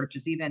Protestant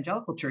churches, the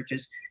evangelical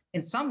churches.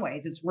 In some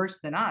ways, it's worse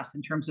than us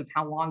in terms of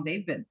how long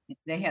they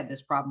had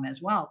this problem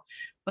as well.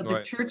 But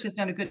the church has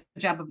done a good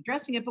job of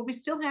addressing it. But we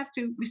still have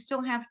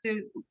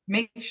to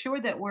make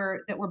sure that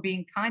we're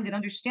being kind and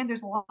understand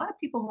there's a lot of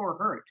people who are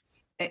hurt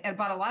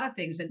about a lot of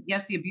things. And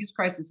yes, the abuse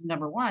crisis is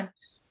number one.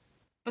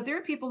 But there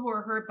are people who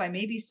are hurt by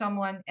maybe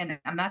someone, and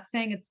I'm not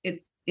saying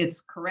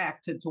it's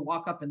correct to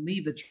walk up and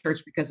leave the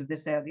church because of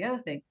this, that, or the other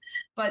thing,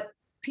 but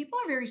people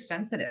are very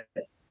sensitive,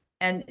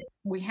 and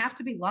we have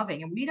to be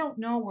loving, and we don't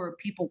know where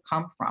people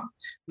come from.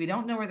 We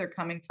don't know where they're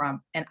coming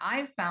from. And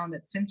I've found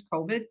that since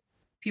COVID,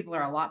 people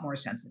are a lot more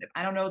sensitive.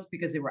 I don't know, it's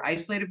because they were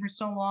isolated for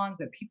so long,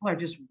 but people are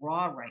just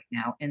raw right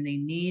now, and they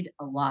need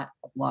a lot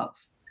of love.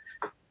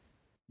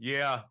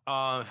 Yeah,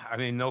 I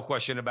mean, no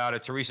question about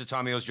it. Teresa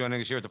Tomeo is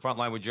joining us here at the front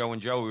line with Joe and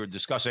Joe. We were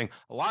discussing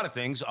a lot of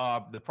things.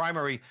 The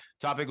primary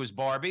topic was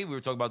Barbie. We were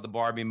talking about the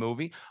Barbie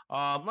movie.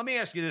 Let me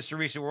ask you this,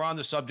 Teresa. We're on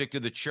the subject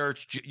of the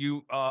church.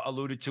 You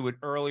alluded to it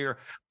earlier.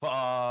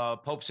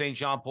 Pope St.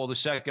 John Paul II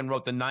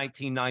wrote the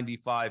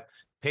 1995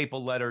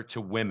 papal letter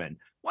to women.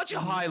 Why don't you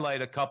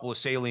highlight a couple of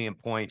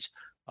salient points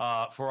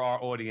for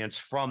our audience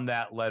from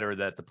that letter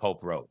that the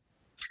Pope wrote?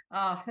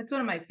 That's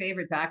one of my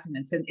favorite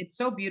documents. And it's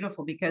so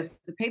beautiful because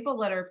the papal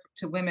letter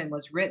to women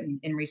was written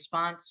in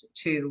response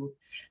to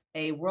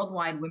a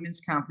worldwide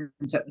women's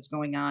conference that was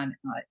going on.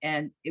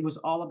 And it was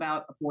all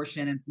about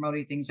abortion and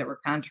promoting things that were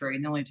contrary,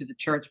 not only to the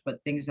church,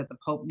 but things that the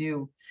Pope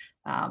knew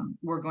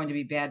were going to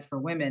be bad for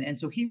women. And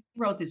so he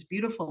wrote this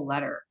beautiful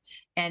letter,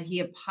 and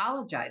he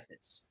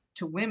apologizes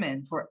to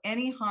women for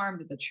any harm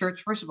that the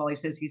church, first of all, he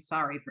says he's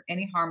sorry for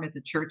any harm that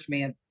the church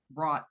may have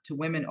brought to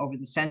women over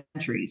the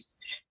centuries.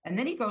 And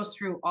then he goes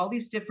through all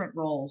these different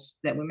roles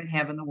that women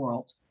have in the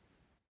world,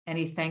 and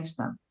he thanks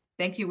them.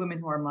 Thank you, women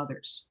who are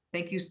mothers.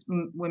 Thank you,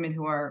 women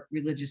who are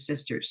religious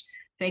sisters.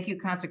 Thank you,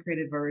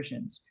 consecrated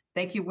virgins.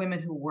 Thank you,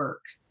 women who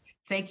work.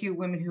 Thank you,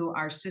 women who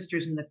are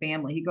sisters in the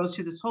family. He goes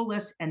through this whole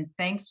list and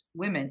thanks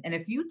women. And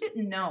if you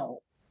didn't know,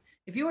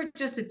 if you were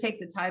just to take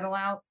the title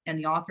out and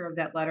the author of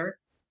that letter,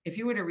 if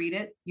you were to read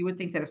it, you would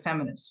think that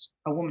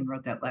a woman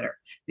wrote that letter,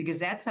 because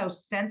that's how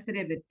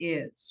sensitive it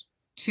is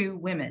to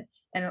women.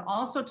 And it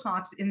also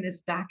talks in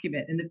this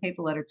document, in the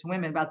paper letter to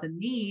women, about the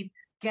need,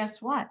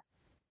 guess what?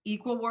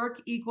 Equal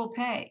work, equal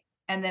pay.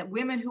 And that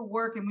women who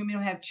work and women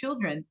who have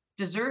children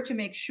deserve to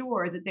make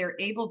sure that they're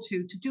able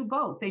to do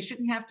both. They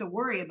shouldn't have to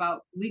worry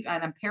about leave,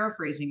 and I'm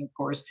paraphrasing, of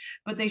course,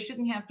 but they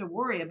shouldn't have to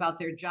worry about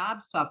their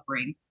job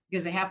suffering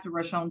because they have to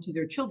rush home to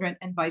their children,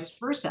 and vice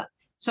versa.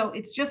 So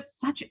it's just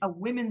such a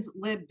women's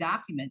lib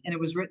document, and it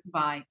was written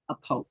by a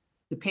pope.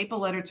 The Papal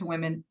Letter to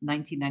Women,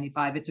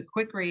 1995. It's a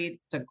quick read.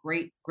 It's a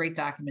great, great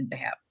document to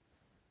have.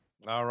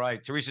 All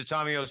right. Teresa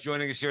Tomeo is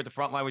joining us here at the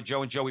front line with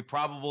Joe and Joe. We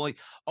probably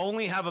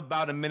only have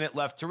about a minute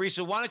left.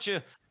 Teresa, why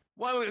don't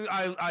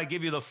I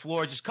give you the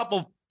floor? Just a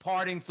couple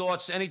parting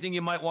thoughts, anything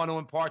you might want to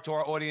impart to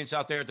our audience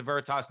out there at the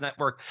Veritas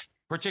Network,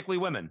 particularly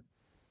women.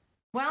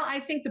 Well, I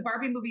think the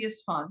Barbie movie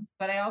is fun,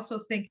 but I also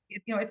think,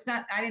 it's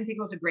not, I didn't think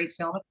it was a great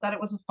film. I thought it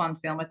was a fun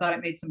film. I thought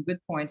it made some good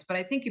points. But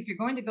I think if you're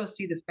going to go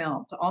see the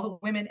film, to all the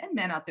women and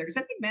men out there, because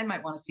I think men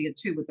might want to see it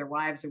too, with their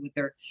wives or with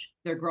their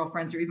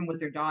girlfriends, or even with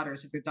their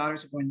daughters, if their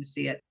daughters are going to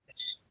see it.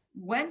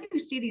 When you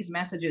see these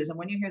messages and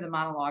when you hear the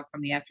monologue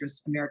from the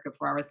actress America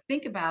Ferrera,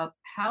 think about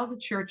how the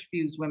church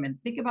views women.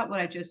 Think about what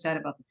I just said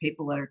about the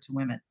Papal Letter to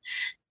Women,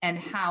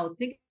 and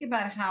think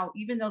about how,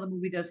 even though the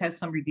movie does have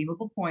some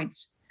redeemable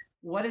points,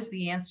 what is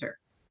the answer?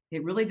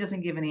 It really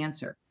doesn't give an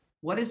answer.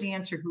 What is the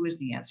answer? Who is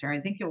the answer? I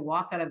think you'll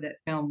walk out of that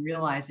film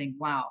realizing,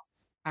 wow,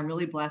 I'm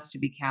really blessed to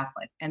be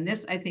Catholic. And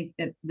I think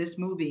that this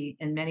movie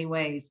in many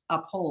ways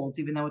upholds,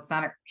 even though it's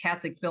not a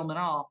Catholic film at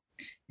all,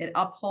 it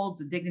upholds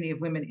the dignity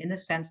of women in the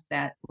sense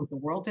that what the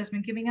world has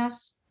been giving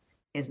us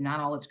is not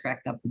all it's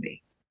cracked up to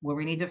be. Where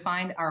we need to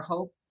find our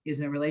hope is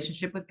in a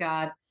relationship with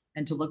God,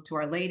 and to look to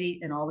Our Lady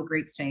and all the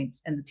great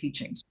saints and the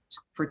teachings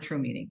for true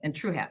meaning and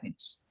true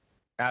happiness.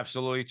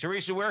 Absolutely.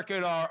 Teresa, where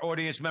could our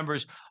audience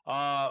members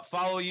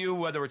follow you,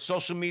 whether it's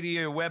social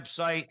media, your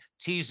website,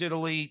 Tease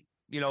Italy,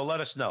 let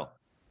us know.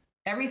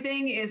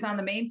 Everything is on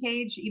the main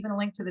page, even a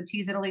link to the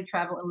Tease Italy,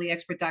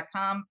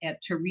 TravelItalyExpert.com,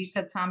 at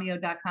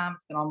TeresaTomeo.com.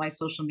 It's got all my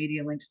social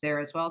media links there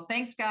as well.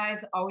 Thanks,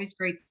 guys. Always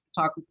great to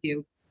talk with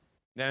you.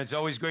 And it's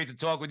always great to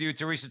talk with you,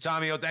 Teresa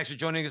Tomeo. Thanks for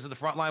joining us at the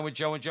front line with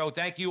Joe and Joe.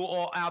 Thank you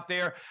all out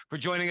there for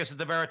joining us at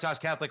the Veritas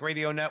Catholic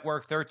Radio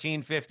Network,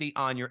 1350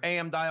 on your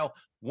AM dial,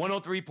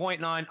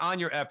 103.9 on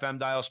your FM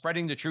dial,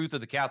 spreading the truth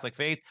of the Catholic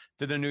faith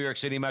to the New York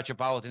City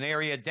metropolitan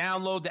area.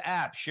 Download the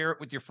app, share it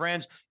with your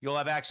friends. You'll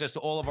have access to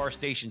all of our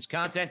station's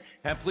content.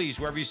 And please,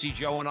 wherever you see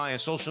Joe and I on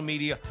social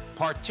media,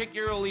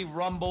 particularly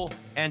Rumble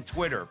and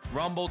Twitter.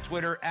 Rumble,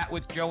 Twitter,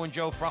 @with Joe and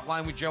Joe,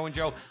 Frontline with Joe and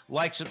Joe.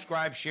 Like,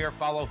 subscribe, share,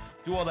 follow,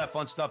 do all that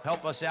fun stuff.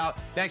 Help us out.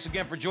 Thanks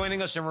again for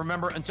joining us. And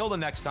remember, until the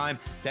next time,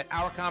 that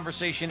our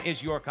conversation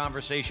is your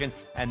conversation,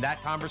 and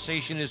that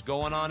conversation is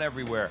going on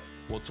everywhere.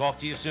 We'll talk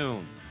to you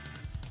soon.